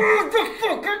 where's the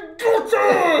fucking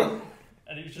butter?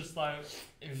 And it was just like,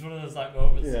 it was one of those like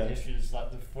moments in Yeah. history, just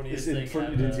like the funniest thing. It's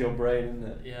imprinted into your brain, isn't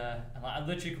it? Yeah, and like I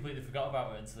literally completely forgot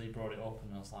about it until he brought it up,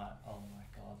 and I was like, oh my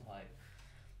god, like,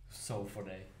 so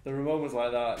funny. There are moments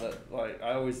like that like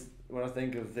I always, when I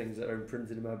think of things that are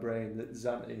imprinted in my brain, that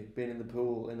Zanti being in the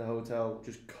pool in the hotel,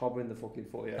 just cobbing the fucking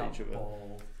footy at each other.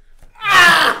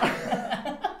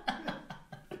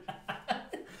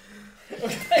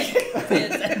 Pay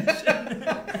attention.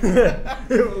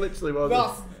 It literally was.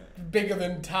 That's bigger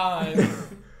than time.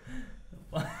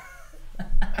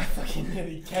 I fucking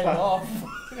nearly came off.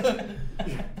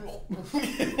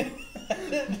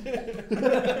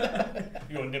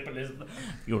 Your nipple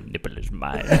is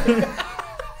mine.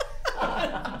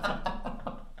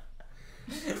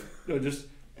 No, just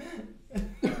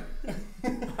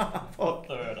fuck.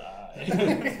 Third eye.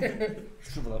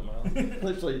 Shove that mouth.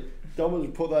 Literally, Dom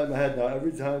has put that in my head now.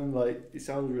 Every time, like, it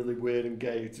sounds really weird and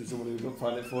gay to someone who doesn't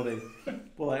find it funny.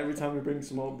 But like every time we bring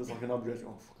some up, there's like an object.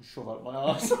 Oh, fucking shove out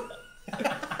my ass.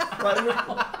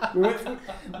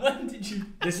 When did you?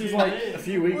 This was like a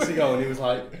few weeks ago, and he was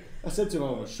like, I said to him,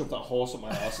 "I'm gonna shove that horse up my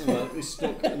ass," and like he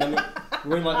stuck. And then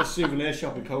we're in like the souvenir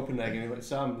shop in Copenhagen, and he went,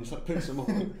 "Sam," he's like, "Picks him up."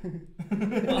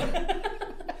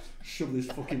 Shove this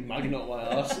fucking magnet up my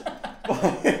ass.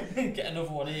 Get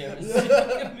another one here. I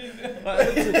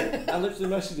literally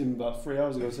messaged him about 3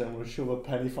 hours ago saying I'm gonna shove a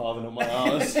penny farthing up my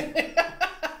ass. It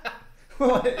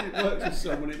works with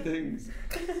so many things.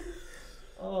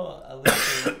 Oh, a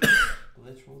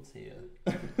literal tear.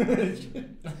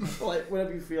 Like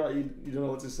whenever you feel like you don't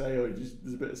know what to say, or just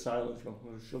there's a bit of silence, you go, I'm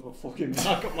gonna shove a fucking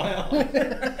back up my ass.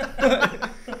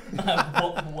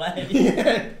 What way?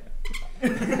 Yeah.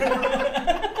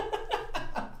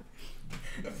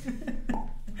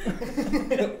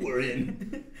 We're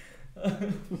in. Oh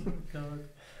god.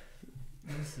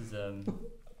 This is I'm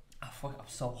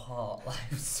so hot, like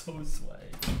I'm so sweaty.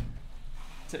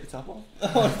 Take your top off.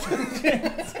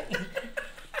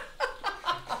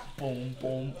 Boom,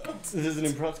 boom. There's an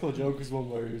Impractical Jokers one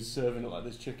where he was serving at like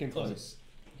this chicken place.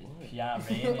 Yeah,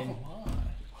 raining.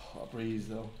 Hot breeze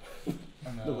though.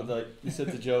 I know. No, but like he said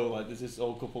to Joe, like there's this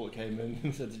old couple that came in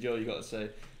and said to Joe, you got to say,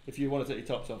 if you want to take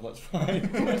your tops off, that's fine.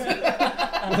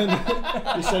 And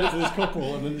he said it to this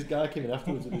couple, and then this guy came in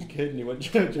afterwards with his kid, and he went,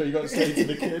 Joe, you got to say it to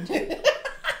the kid.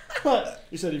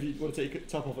 He said, if you want to take your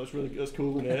top off, that's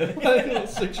cool in here. Like a little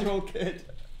 6-year-old kid.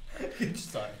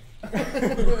 Just like.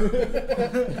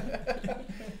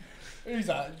 Who's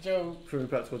that? Joe? From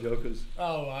Impractical Jokers.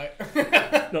 Oh, right.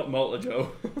 Not Malta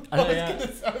Joe. I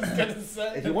was gonna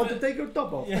say. If you want to take your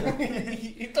top off.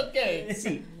 It's okay.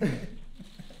 See.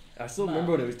 I still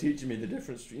remember when he was teaching me the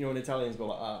difference. You know, when Italians go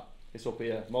like, it's up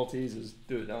here. Maltesers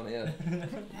do it down here.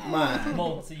 Man.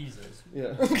 Maltesers.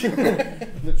 Yeah.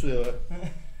 Literally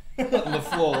like, on the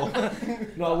floor.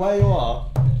 Not where you are.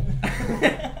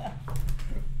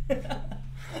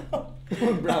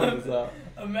 What brand was that?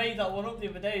 I made that one up the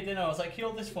other day, didn't I? I was like, can you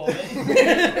hold this for me?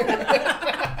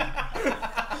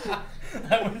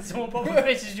 Like when someone probably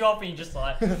pisses you off and you're just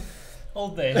like,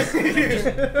 hold this.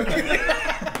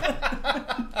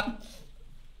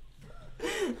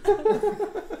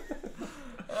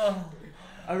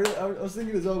 I was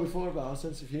thinking as well before about our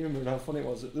sense of humour and how funny it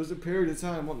was. There was a period of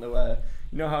time, wasn't there, where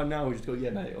you know how now we just go,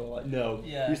 yeah, mate, or like, no.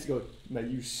 Yeah. We used to go, mate,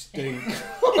 you stink.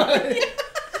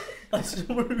 Like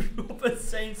someone would be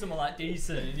saying something like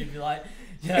decent, and you'd be like,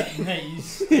 yeah, mate, you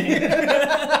stink.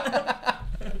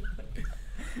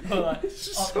 Or like, oh,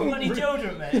 so you got any rude.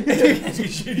 deodorant, mate?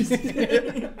 Because you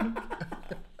stink.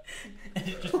 And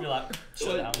you'd just be like,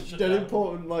 shut down, shut Dead down.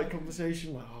 important like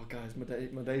conversation, like, oh guys, my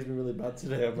day's been really bad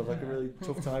today. I've had like a really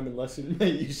tough time in lesson.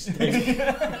 Mate, you stink.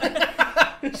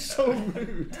 It's so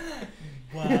rude.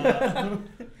 Wow.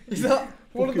 Is that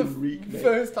one of the reek, mate.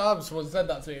 first times someone said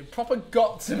that to me? It proper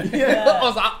got to me. Yeah. I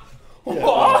was like, Yeah.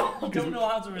 what? I don't know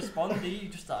how to respond, do you?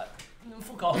 Just like, no,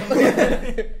 fuck off.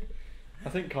 I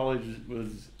think college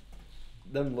was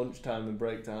them lunchtime and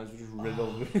break times were just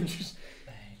riddled with just.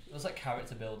 It was like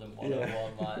character building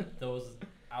 101, like those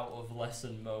out of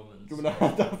lesson moments. Do you remember I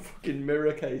had that fucking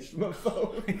mirror case for my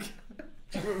phone?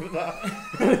 Do you remember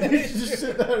that? You used to just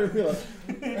sit there and be like,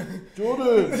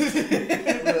 Jordan!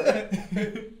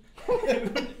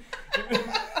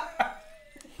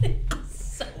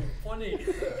 So funny,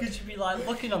 because you'd be like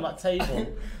looking on that table,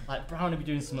 like Brown would be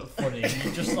doing something funny, and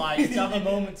you just like have a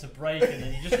moment to break, and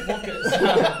then you just look at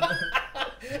Sam.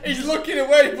 He's looking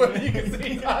away, but you can see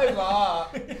his eyes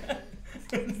like.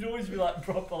 It'd always be like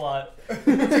proper like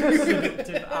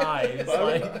seductive eyes.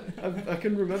 But Like, I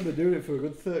can remember doing it for a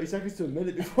good 30 seconds to a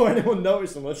minute before anyone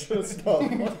noticed them. I should have stopped.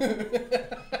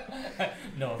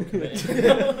 no, I'm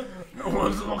committed. No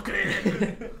one's looking.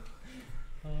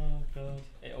 Oh god,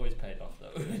 it always paid off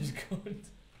though. It was good.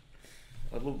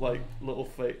 I love like little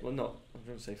fake, well not, I'm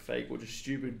going to say fake, but just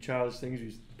stupid childish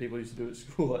things people used to do at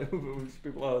school. Like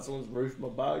people, oh, someone's roofed my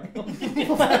bag.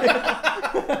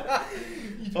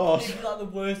 Oh, it'd be like the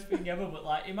worst thing ever, but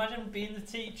like imagine being the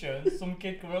teacher and some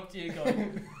kid coming up to you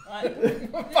going,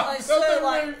 like sir,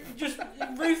 like just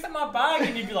roofing my bag,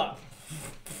 and you'd be like,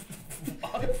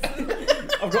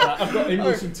 I've got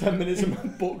English in 10 minutes and my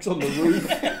book's on the roof.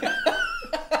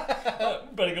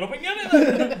 Better get up and get it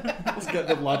then. Let's get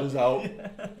the ladders out.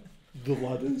 The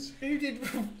ladders. Who did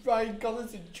Ryan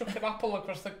Collinson chuck an apple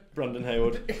across the... Brandon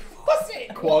Hayward. Was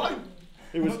it? Quad.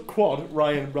 It was quad,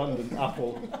 Ryan, Brandon,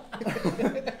 apple.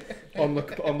 on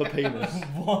the penis.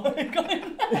 What?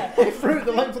 He threw it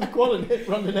the length of the quad and hit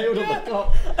Brandon Hayward on the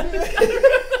top.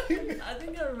 I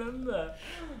think I remember.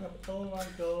 Oh my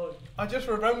god. I just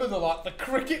remember the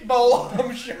cricket ball,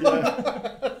 I'm sure.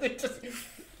 Yeah. They just...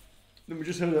 Then we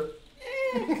just heard it.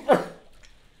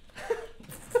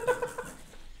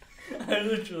 I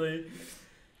literally,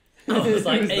 I was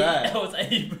like, Who's that? I was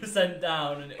 80%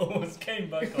 down, and it almost came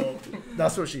back up.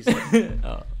 That's what she said.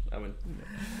 Oh. I mean,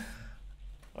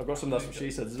 I've got some that's what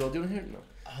she said as well. Do you want to hear it now?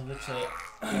 I literally,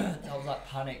 that was like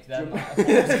panic then. Like, I thought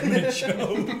I was going to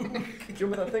choke. Do you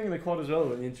remember that thing in the quad as well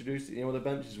when you introduced it? You know, the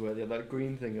benches where they had that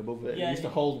green thing above it. Yeah, It used to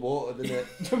yeah. hold water, didn't it?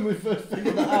 Do you remember we first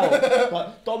figured that out?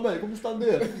 Like, Tom, mate, come stand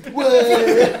here.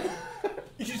 Way!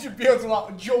 You should be able to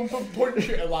like jump and punch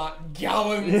it at like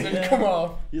gallons and come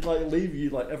off. You'd like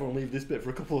everyone leave this bit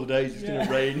for a couple of days. It's Yeah.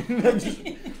 gonna rain. And then just,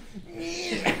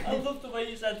 I love the way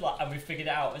you said like, and we figured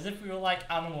it out as if we were like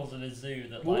animals in a zoo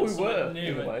that Well, like we someone were,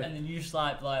 knew, in a way. and then you just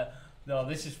like, no,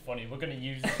 this is funny. We're gonna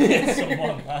use this against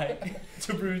someone like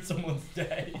to ruin someone's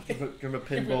day. do you remember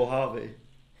Pinball Harvey?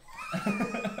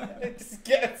 Just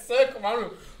get a circle around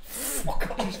him.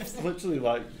 Fuck off. Just literally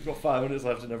like you've got 5 minutes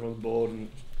left and everyone's bored and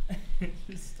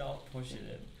Just start pushing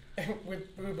it. We'd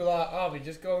be like, Harvey,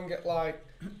 just go and get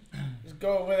just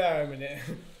go over there a minute.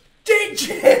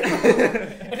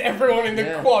 And everyone in the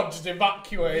Yeah. quad just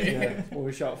evacuate. yeah. Or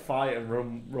we shout fight and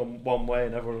run one way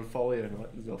and everyone would follow you and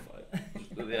like there's no fight.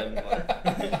 Just at the end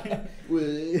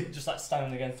like Just like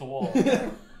standing against the wall.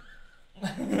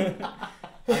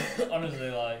 Honestly,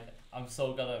 like, I'm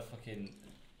so glad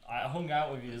I hung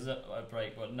out with you at a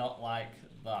break, but not like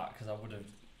that, because I would have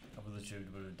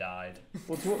died.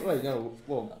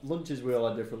 Well, lunches we all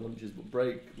had different lunches, but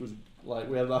break was like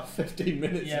we had about 15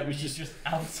 minutes. Yeah, it was which is just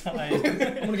outside. I'm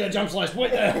gonna get a jam slice.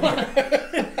 Wait there.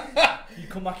 You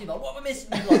come back, you're like, what am I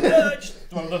missing? You're like, just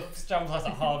throw the jam slice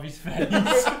at Harvey's face.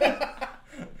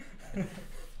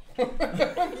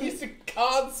 We used to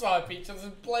card swipe each other's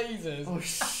blazers. Oh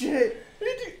shit!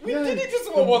 We did it to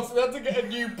someone once and they had to get a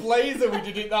new blazer. We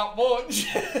did it that much.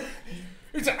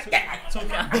 It's like, took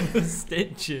out the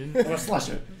stitching. I'm a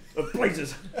slasher of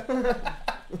blazers.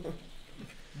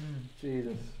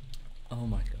 Jesus. Oh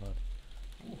my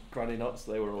god. Granny Knots,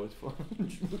 they were always fun.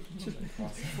 Just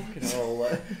fucking hell,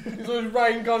 like. It's always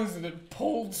Ryan Gosling that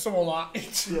pulled someone like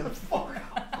it. Yeah, fuck.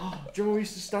 Oh, do you remember we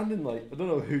used to stand in, like, I don't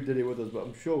know who did it with us, but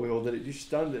I'm sure we all did it. Just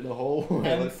stand in a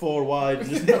hallway, like 4 wide,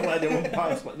 just not let anyone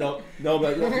pass. Like, no,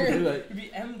 but do it. It'd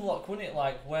be M Block, wouldn't it?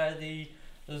 Like where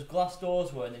those glass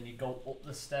doors were, and then you go up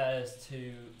the stairs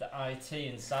to the IT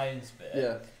and science bit.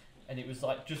 Yeah. And it was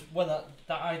like just when that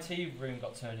IT room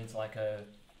got turned into like a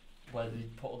where they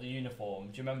put all the uniform.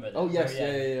 Do you remember? Oh yes,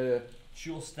 yeah.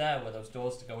 Just there where those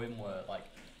doors to go in were, like,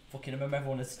 fucking, I remember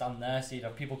everyone would stand there, so you'd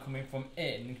have people coming from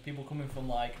in, people coming from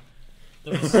like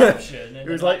the reception. And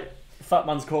it was like Fat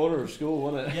Man's Corner of school,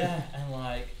 wasn't it? Yeah, and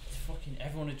like fucking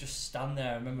everyone would just stand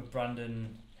there. I remember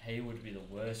Brandon Haywood would be the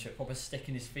worst. He'd probably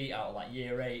sticking his feet out at like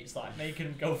year 8s, like making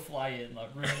him go flying, like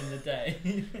ruining the day.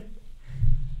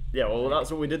 Yeah, well, that's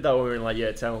what we did that when we were in like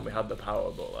year 10 when we had the power,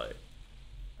 but like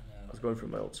I was going through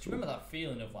my old Do school. you remember that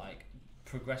feeling of like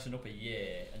progressing up a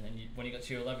year, and then when you got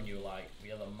to year 11, you were like,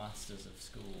 we are the masters of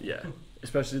school. Yeah,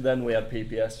 especially then we had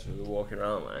PPS, we were walking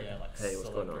around like, yeah, like hey, what's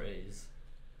going on? celebrities.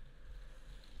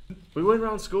 We went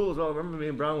around school as well. I remember me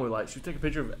and Brown were like, should we take a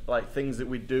picture of like things that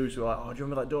we'd do? So we're like, oh, do you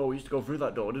remember that door? We used to go through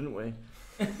that door, didn't we?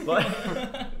 Like,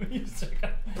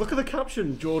 look at the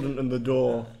caption, Jordan and the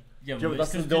door. Yeah, do you we remember,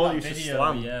 that's used the to do door that you used to video,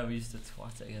 slam. yeah, we used to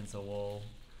twat it against the wall.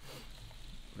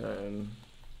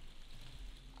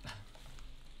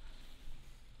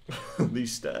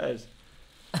 These stairs.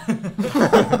 Wait,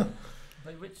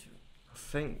 which? I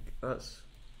think that's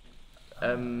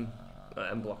M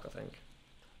Block, I think.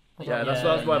 Oh, Yeah, that's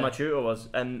where my tutor was.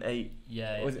 M8.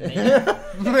 Yeah, Was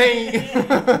mate.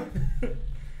 it?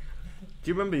 Do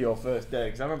you remember your first day?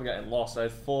 Because I remember getting lost. I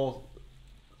had 3 or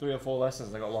 4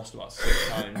 lessons. I got lost about 6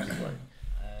 times.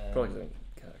 Like, probably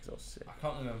because I was sick. I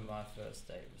can't remember my first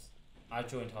day. I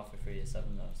joined halfway through year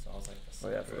 7 though, so I was like, Oh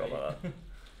yeah, I forgot about that.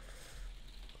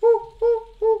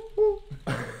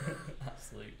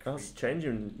 Absolute That's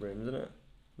changing rooms, isn't it?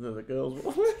 The girls.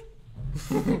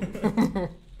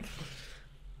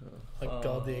 Oh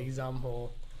God, the exam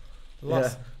hall.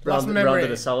 Last memory.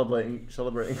 Brandon is celebrating.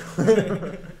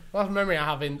 Last memory I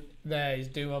have in there is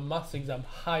doing a maths exam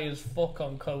high as fuck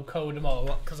on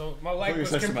Cocodamol because my leg was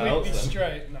completely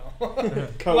straight. No,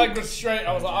 my leg was straight.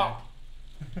 I was like,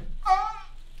 oh.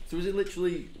 So was it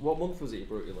literally, what month was it you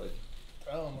broke your leg?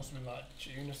 Oh, it must have been like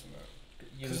June or something.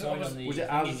 You were going on the was it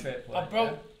uni as trip, I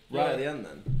broke right at the end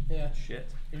then? Yeah. Shit.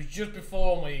 It was just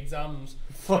before my exams.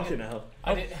 Fucking hell.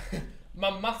 I did,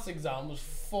 my maths exam was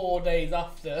 4 days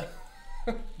after.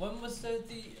 When was the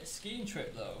skiing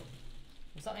trip though?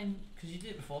 Was that in? Because you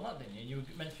did it before that, didn't you? You were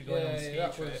meant to be going on a ski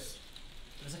that trip. was-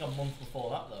 It was like a month before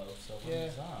that though. So when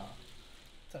was that?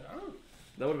 I don't know.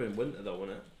 That would have been winter though,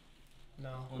 wouldn't it?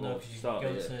 No. Well, no, because you Start go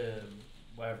of the to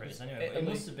wherever it is anyway. But it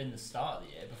must have been the start of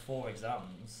the year before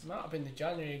exams. Might have been the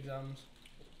January exams.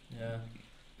 Yeah.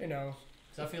 You know.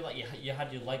 Because I feel like you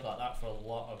had your leg like that for a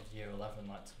lot of year 11,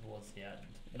 like towards the end,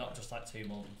 not just like 2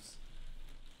 months.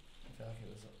 I feel like it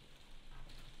was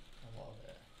a lot of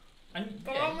it. And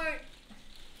But yeah, mate.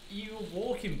 you were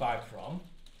walking by prom.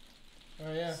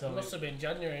 Oh yeah. So it must have been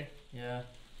January. Yeah.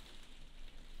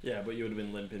 Yeah, but you would have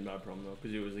been limping by prom though,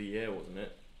 because it was a year, wasn't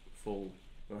it? Full.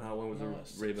 Well, how long was No, the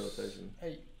it's rehabilitation?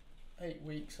 8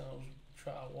 weeks and I was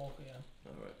trying to walk again.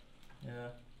 Alright. Yeah.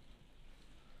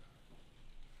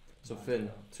 So Finn,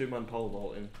 2-man pole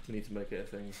vaulting. We need to make it a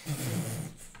thing.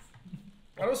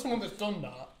 I know someone that's done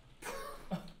that.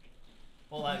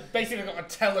 Well, like basically got a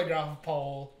telegraph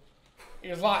pole. It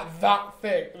was like that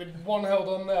thick, with one held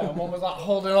on there, and one was like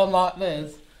holding on like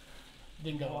this.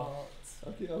 Didn't go on. I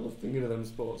love thinking of them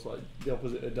sports like the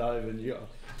opposite of diving. You gotta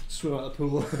swim out the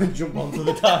pool and jump onto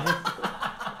the dive.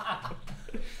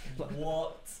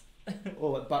 What?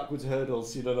 Or like backwards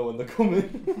hurdles, so you don't know when they're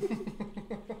coming.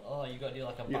 Oh, you got to do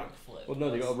like a backflip. Well,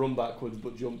 no, you got to run backwards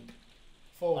but jump.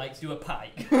 Like do a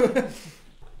pike.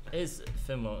 Is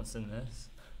Finn moments in this?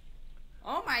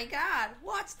 Oh my God,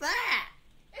 what's that?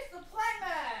 It's the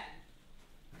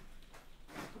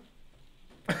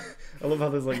Playman! I love how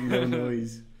there's like no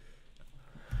noise.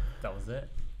 That was it.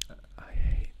 I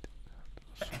hate.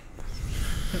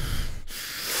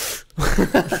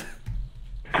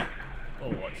 Oh,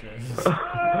 watch this.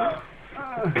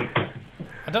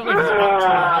 I don't know if it's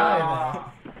actually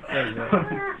high There you go.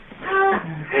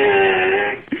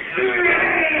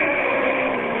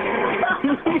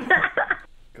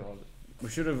 God, we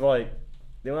should have like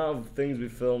the amount of things we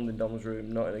filmed in Dom's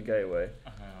room, not in a gateway,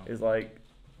 is like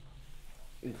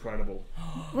incredible.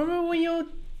 Remember when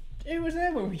it was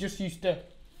there when we just used to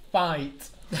fight?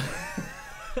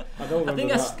 I don't remember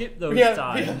think I that. skipped those Yeah,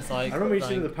 times. Like, I remember you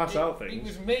seeing the pass out It things.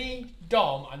 was me,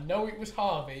 Dom. I know it was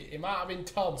Harvey. It might have been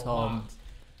Tom. Tom.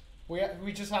 Or Matt.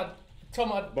 We just had Dom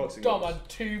Boxing had gloves.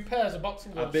 2 pairs of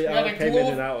boxing gloves. I We had a came glove,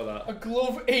 in and out of that. a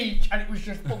glove each, and it was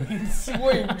just fucking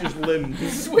swing, Just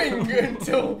limbs. swing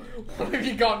until one of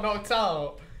you got knocked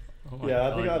out. Oh my Yeah, I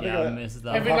God, think I I missed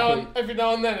that. Every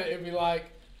now and then it'd be like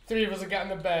 3 of us would get in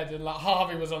the bed and like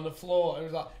Harvey was on the floor. And it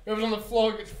was like whoever's on the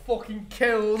floor gets fucking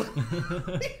killed.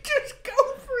 Just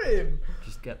go for him.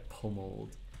 Just get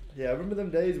pummeled. Yeah, I remember them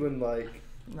days when like.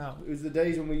 No. It was the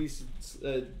days when we used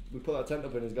to, we put that tent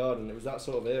up in his garden. It was that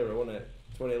sort of era, wasn't it?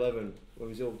 2011, when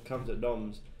we still camped at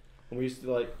Dom's, and we used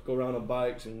to like go around on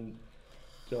bikes and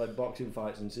do like boxing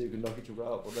fights and see who could knock each other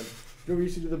out. But then we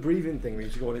used to do the breathing thing. We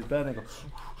used to go on his bed and go.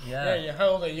 Yeah, you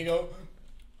hold it. You go.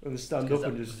 And stand Because up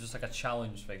and that was just. just like a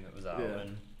challenge thing that was out. Yeah.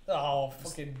 And Oh,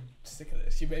 fucking sick of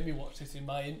this. You made me watch this in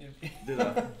my interview. Did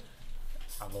I?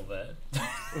 I love it.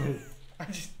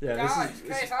 Yeah, Guys,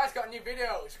 this is. KSI's got a new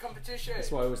video. It's a competition.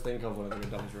 That's what I always think of when I'm in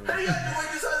Dom's room. Hey,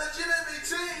 boys, it's the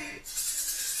GMBT.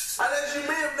 And as you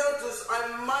may have noticed, I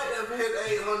might have hit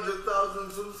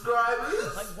 800,000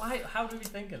 subscribers. Like, why? How do we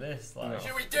think of this? Like,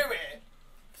 Should we do it?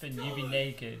 Finn, you be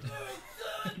naked.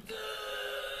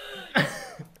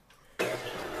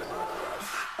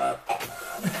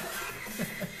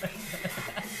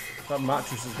 That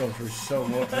mattress has gone through so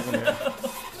much, hasn't it?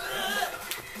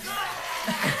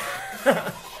 Go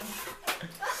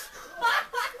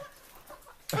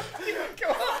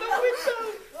out the window.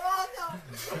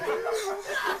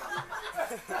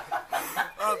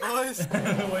 Alright, boys.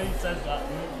 The way he said that.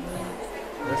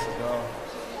 This as well.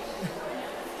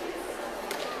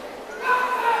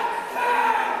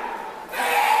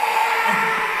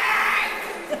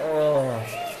 Oh.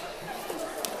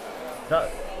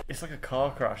 That. It's like a car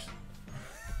crash.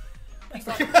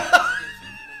 KSI,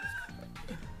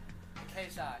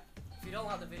 if you don't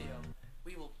like the video,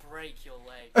 we will break your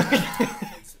leg.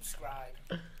 Please subscribe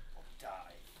or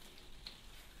die.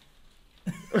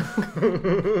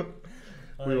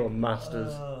 We were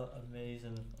masters. Oh,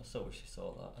 amazing. I so wish you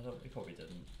saw that. I don't. You probably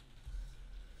didn't.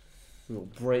 We will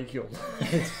break your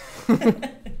legs.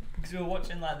 Because we were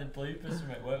watching like the bloopers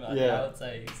from it, weren't we? Like, Yeah. the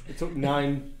outtakes. It took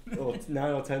 9 or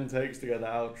 10 takes to get the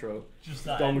outro. Just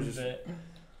that Dom end was of it.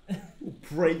 We'll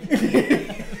break.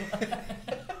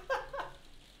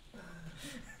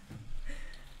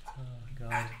 Oh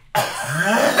God.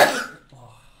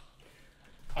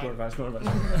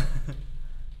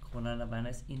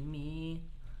 Coronavirus in me.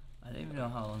 I don't even know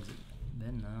how long's it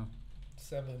been now.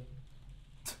 7.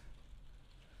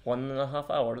 1.5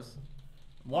 hours.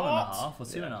 1.5 or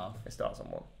 2.5? It starts on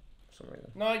 1 for some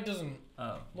reason. No, it doesn't.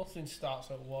 Oh. Nothing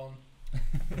starts at 1.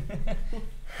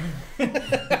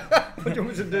 What do you want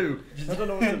me to do? I don't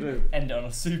know what to do. End it on a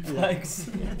suplex.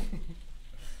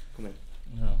 Come in.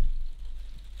 No.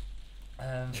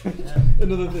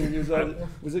 Another thing is,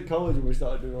 was it college when we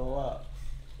started doing all that?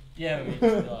 Yeah, we used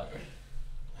to be like.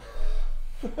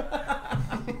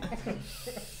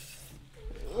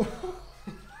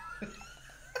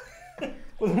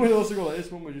 Well, then we also go like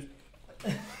this one. We just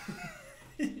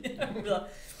Yeah, we'd be like.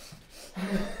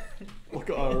 look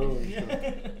at our own.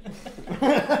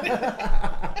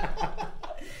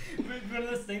 One of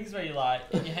those things where you're like,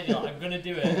 in your head, you're like, I'm gonna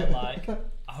do it, and like, I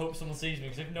hope someone sees me,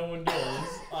 because if no one does,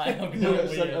 like, I'm gonna look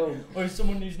weird. Or if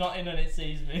someone who's not in on it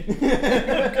sees me, I'm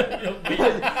gonna look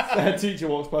weird. Their teacher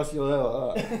walks past you there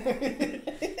like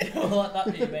that. You're like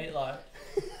that, you mate, like.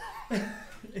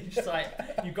 It's just like,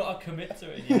 you've got to commit to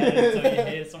it in your head until you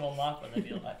hear someone laugh, and then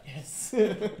you're like, yes.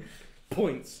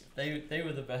 Points. They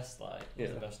were the best, like, Yeah.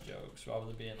 the best jokes, rather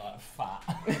than being like fat.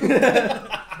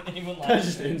 Anyone like That's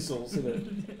just insults,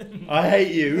 isn't it? I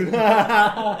hate you.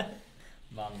 Man,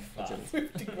 fat.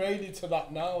 We've degraded to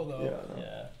that now, though. Yeah, I know.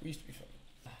 Yeah. We used to be fun.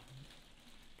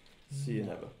 See you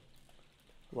never.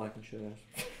 Like and share.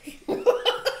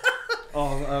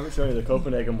 Oh, I haven't shown you the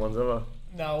Copenhagen ones, have I?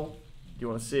 No. Do you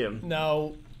want to see them?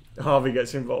 No. Harvey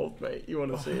gets involved, mate. You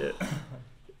want to see it?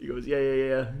 He goes,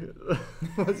 yeah.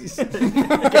 What's he saying?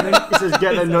 He says,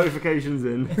 get their notifications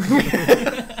in.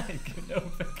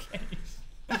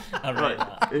 I rate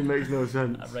that. It makes no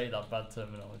sense. I rate that bad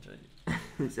terminology.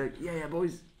 He's like, yeah,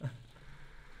 boys.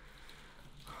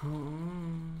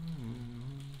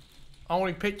 How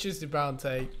many pictures did Brown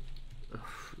take?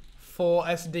 4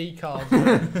 SD cards.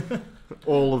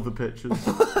 All of the pictures.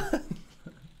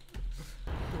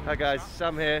 Hi guys,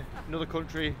 Sam here. Another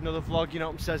country, another vlog. You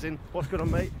know what I'm saying? What's going on,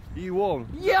 mate? You won.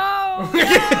 Yo!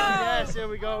 Yes, here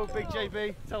we go. Big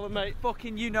JB. Tell him, mate.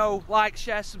 Fucking, you know, like,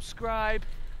 share, subscribe.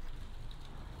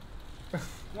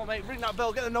 What, mate? Ring that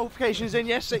bell. Get the notifications in.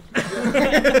 Yes.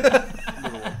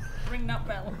 ring that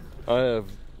bell. I have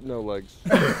no legs.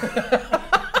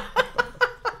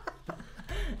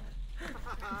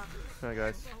 Hi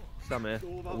guys, Sam here.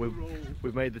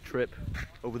 We've made the trip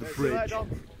over the bridge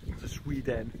to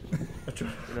Sweden. You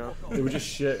know, they were just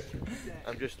shit.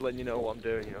 I'm just letting you know what I'm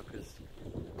doing, you know, because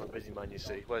I'm a busy man, you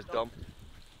see. Where's Dom?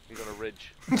 He's on a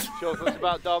ridge. Show us what it's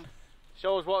about, Dom.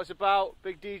 Show us what it's about,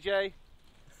 big DJ.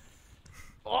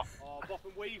 Oh, bop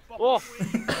and weave, oh.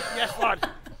 Yes, lad.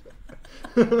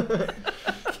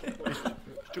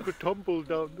 Took a tumble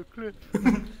down the cliff.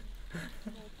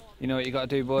 You know what you got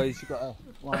to do, boys? You got to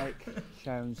like,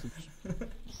 share, and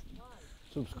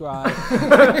subscribe.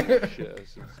 Shit, I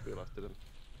should spill after them.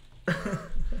 I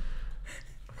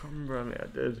can't remember how many I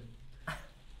did.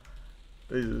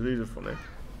 These are funny.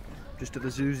 Just at the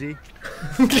Zuzi,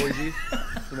 boysies,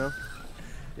 you know.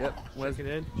 Yep, checking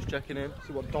in. Just checking in.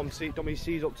 See what Dommy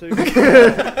C's up to.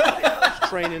 Just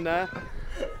training there.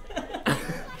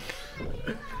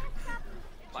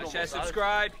 Like, share,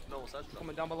 subscribe.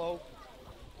 Comment down below.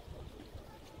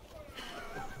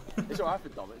 It's alright for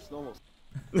Dom, it's normal.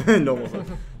 Normal.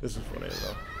 This is funny as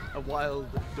well. A wild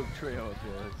dub trio of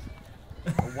words.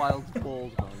 A wild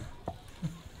bald man.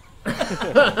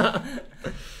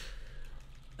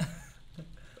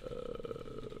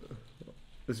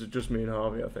 This is just me and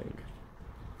Harvey, I think.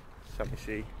 Sammy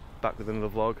C, back with another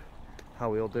vlog. How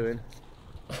are we all doing?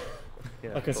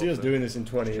 Yeah, I can see us doing this in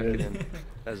 20 years.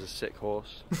 There's a sick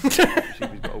horse. See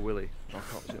if he's got a willy. I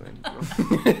can't zoom in.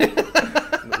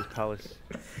 At his palace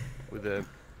with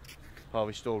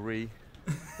Harvey Story.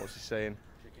 What's he saying?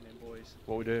 Chicken in, boys.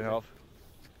 What are we doing, Harv?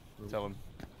 Tell him.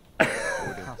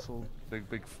 Castle.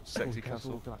 Big sexy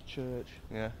castle. Look at that church.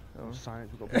 Yeah. Oh.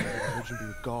 Science. We've got to be religion, be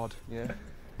with God. Yeah.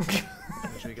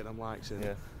 Make sure you get them likes in.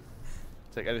 Yeah.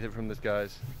 Take anything from this,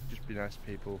 guys. Just be nice to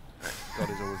people. God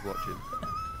is always watching.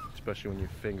 Especially when you're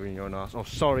fingering your own ass. Oh,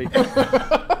 sorry. Oh,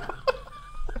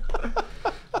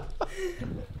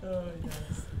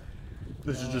 yes.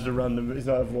 This is just a random. It's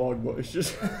not a vlog, but it's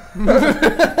just.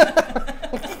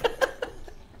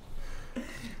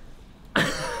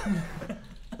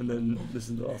 And then this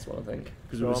is the last one, I think,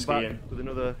 because we were skiing. Back with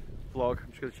another vlog. I'm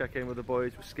just going to check in with the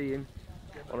boys. We're skiing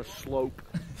on a slope.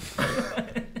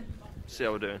 See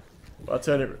how we're doing. Well, I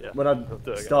turned it, yeah. When I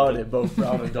started it, both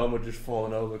Brown and Dom were just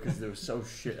falling over because they were so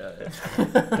shit at it.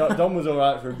 Dom was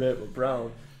alright for a bit,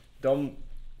 but Dom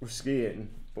was skiing,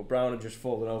 but Brown had just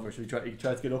fallen over, so he tried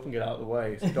to get up and get out of the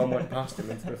way. So Dom went past him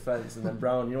into the fence, and then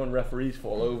Brown, you know when referees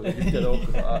fall over, they just get up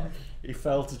like that. He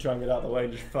fell to try and get out of the way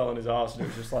and just fell on his arse, and it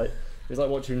was just like, it was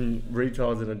like watching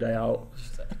retards in a day out.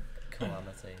 Just a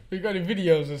calamity. You got any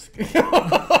videos of skiing?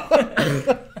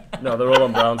 No, they're all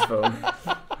on Brown's phone.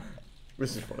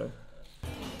 This is funny.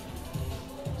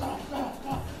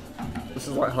 This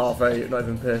is like 8:30, not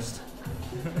even pissed.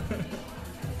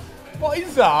 What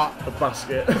is that? A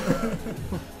basket.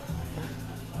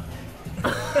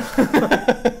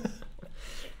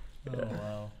 Oh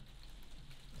wow.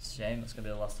 It's a shame it's going to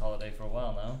be the last holiday for a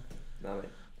while now. No,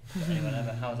 mate. Anyone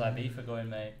ever, how's IB going,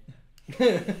 mate?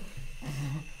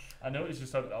 I noticed you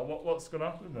said, oh, what's going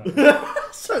to happen then?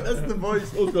 So that's the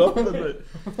voice. What's going to happen,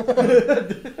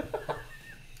 mate?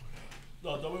 No,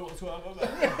 don't know what's going to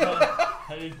happen.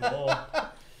 Hey, go.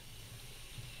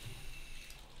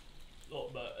 Look,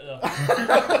 mate, yeah.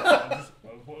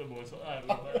 I'm putting the voice on.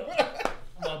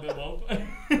 I'm a bit low.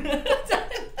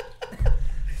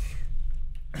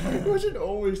 You should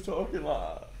always talking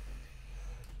like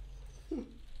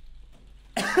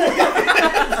that.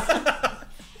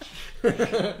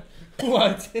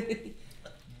 What?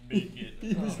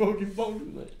 You were smoking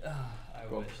bombs, mate. I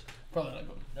wish. Probably not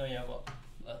good. Oh yeah, what?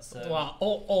 That's Like,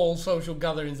 all social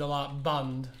gatherings are like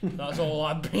banned. That's all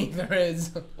IB there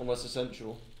is. Unless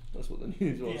essential. That's what the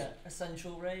news was. Yeah,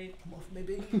 essential raid. Come off me,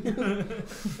 big.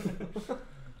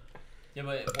 Yeah,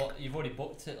 but what, you've already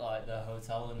booked it, like the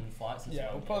hotel and flights and Yeah,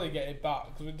 stuff. we'll probably get it back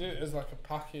because we do it as like a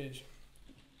package.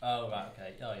 Oh right,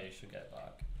 okay. Oh yeah, you should get it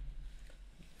back.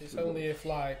 It's only if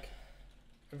like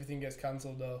everything gets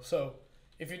cancelled though. So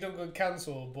if it don't get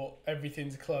cancelled but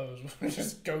everything's closed, we'll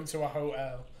just go to a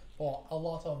hotel for a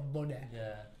lot of money.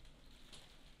 Yeah.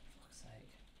 For fuck's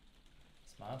sake.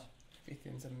 It's mad.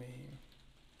 Everything's a meme.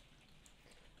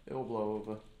 It'll blow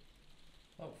over.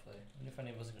 Hopefully. I wonder if any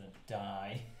of us are going to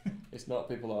die. It's not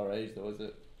people our age though, is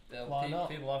it? Why not?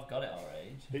 People have got it our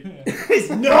age. It's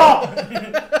not!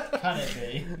 Can it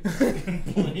be?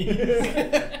 Please.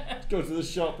 Go to the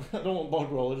shop. I don't want bog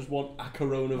roll, I just want a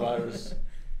coronavirus.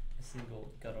 A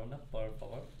single corona per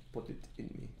power. Put it in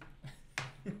me.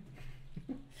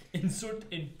 Insert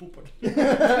in pooper.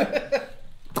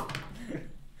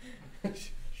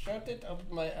 Shut it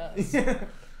up my ass.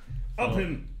 Up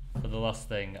him! For the last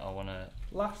thing I wanna.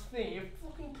 Last thing, you're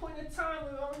fucking putting a time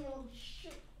with all your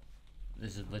shit.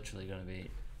 This is literally gonna be.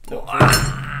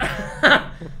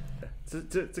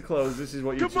 To close, this is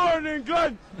what you. Good morning,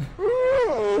 Glenn.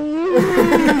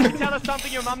 Tell us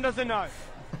something your mum doesn't know.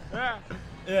 Yeah.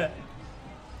 Yeah.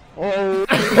 Oh.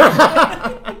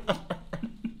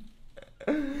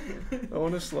 I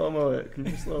want to slow-mo it. Can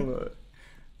you slow-mo it?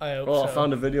 I hope so. I so.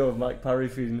 found a video of Mike Parry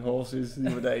feeding horses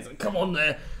the other day. He's like, come on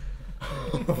there.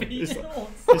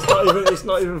 It's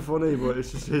not even funny, but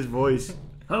it's just his voice.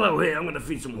 Hello here, I'm going to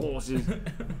feed some horses.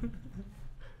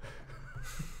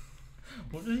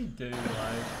 What did he do? Like,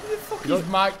 who the fuck is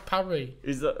Mike Parry?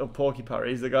 Is that Porky Parry?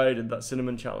 He's the guy who did that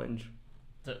cinnamon challenge.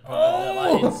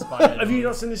 Oh! Have you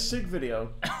not seen this Sig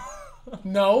video?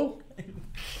 No.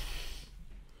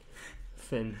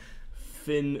 Finn.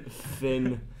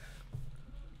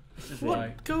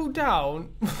 What? Go down.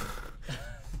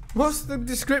 What's the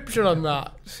description on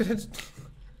that?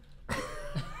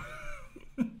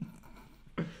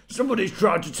 Somebody's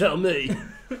tried to tell me.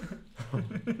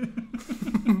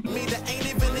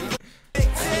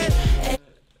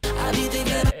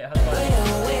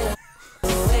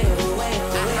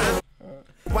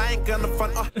 Why ain't gonna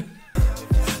front?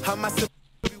 How am I supposed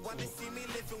to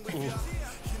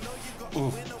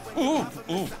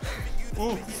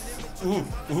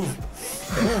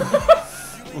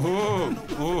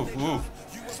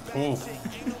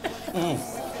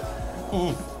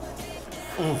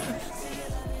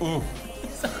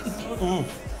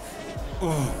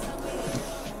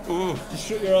Just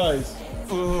shut your eyes.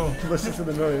 Listen to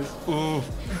the noise.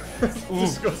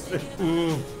 Disgusting.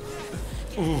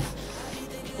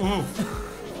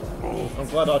 I'm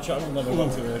glad our channel never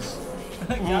got to this.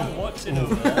 I can't watch it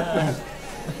over there.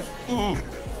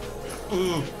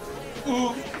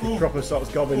 Proper starts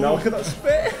gobbling now. Look at that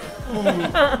spit.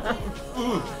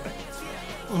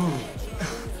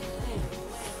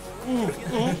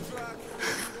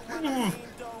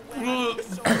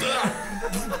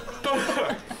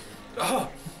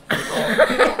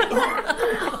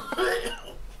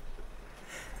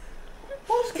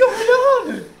 What's going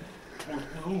on?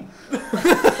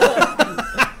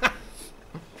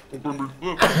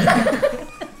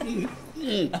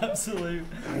 Absolute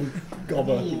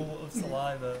gobber of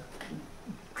saliva.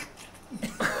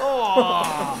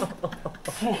 Oh.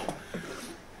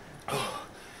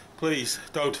 Please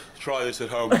don't try this at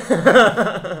home.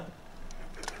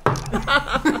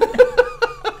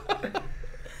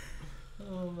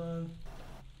 Oh man.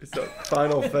 It's that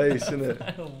final face, isn't it?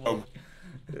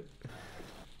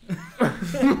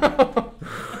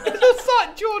 It's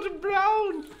like Jordan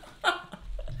Brown.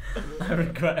 I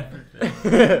regret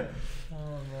everything.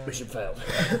 Mission failed.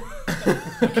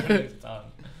 It's done.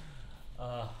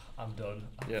 I'm done.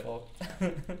 I'm Yeah. fucked.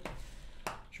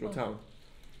 Should we go town?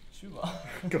 Sure.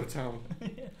 Go town.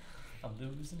 Yeah. I'm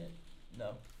losing it.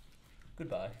 No.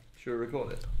 Goodbye. Should we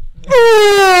record it?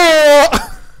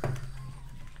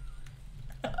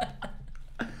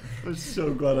 I'm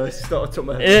so glad I started up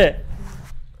my head.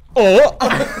 Yeah.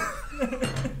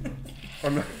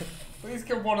 I'm Please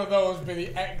can one of those be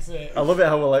the exit? I love it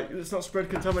how we're like, let's not spread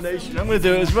contamination. I'm going to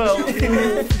do it as well.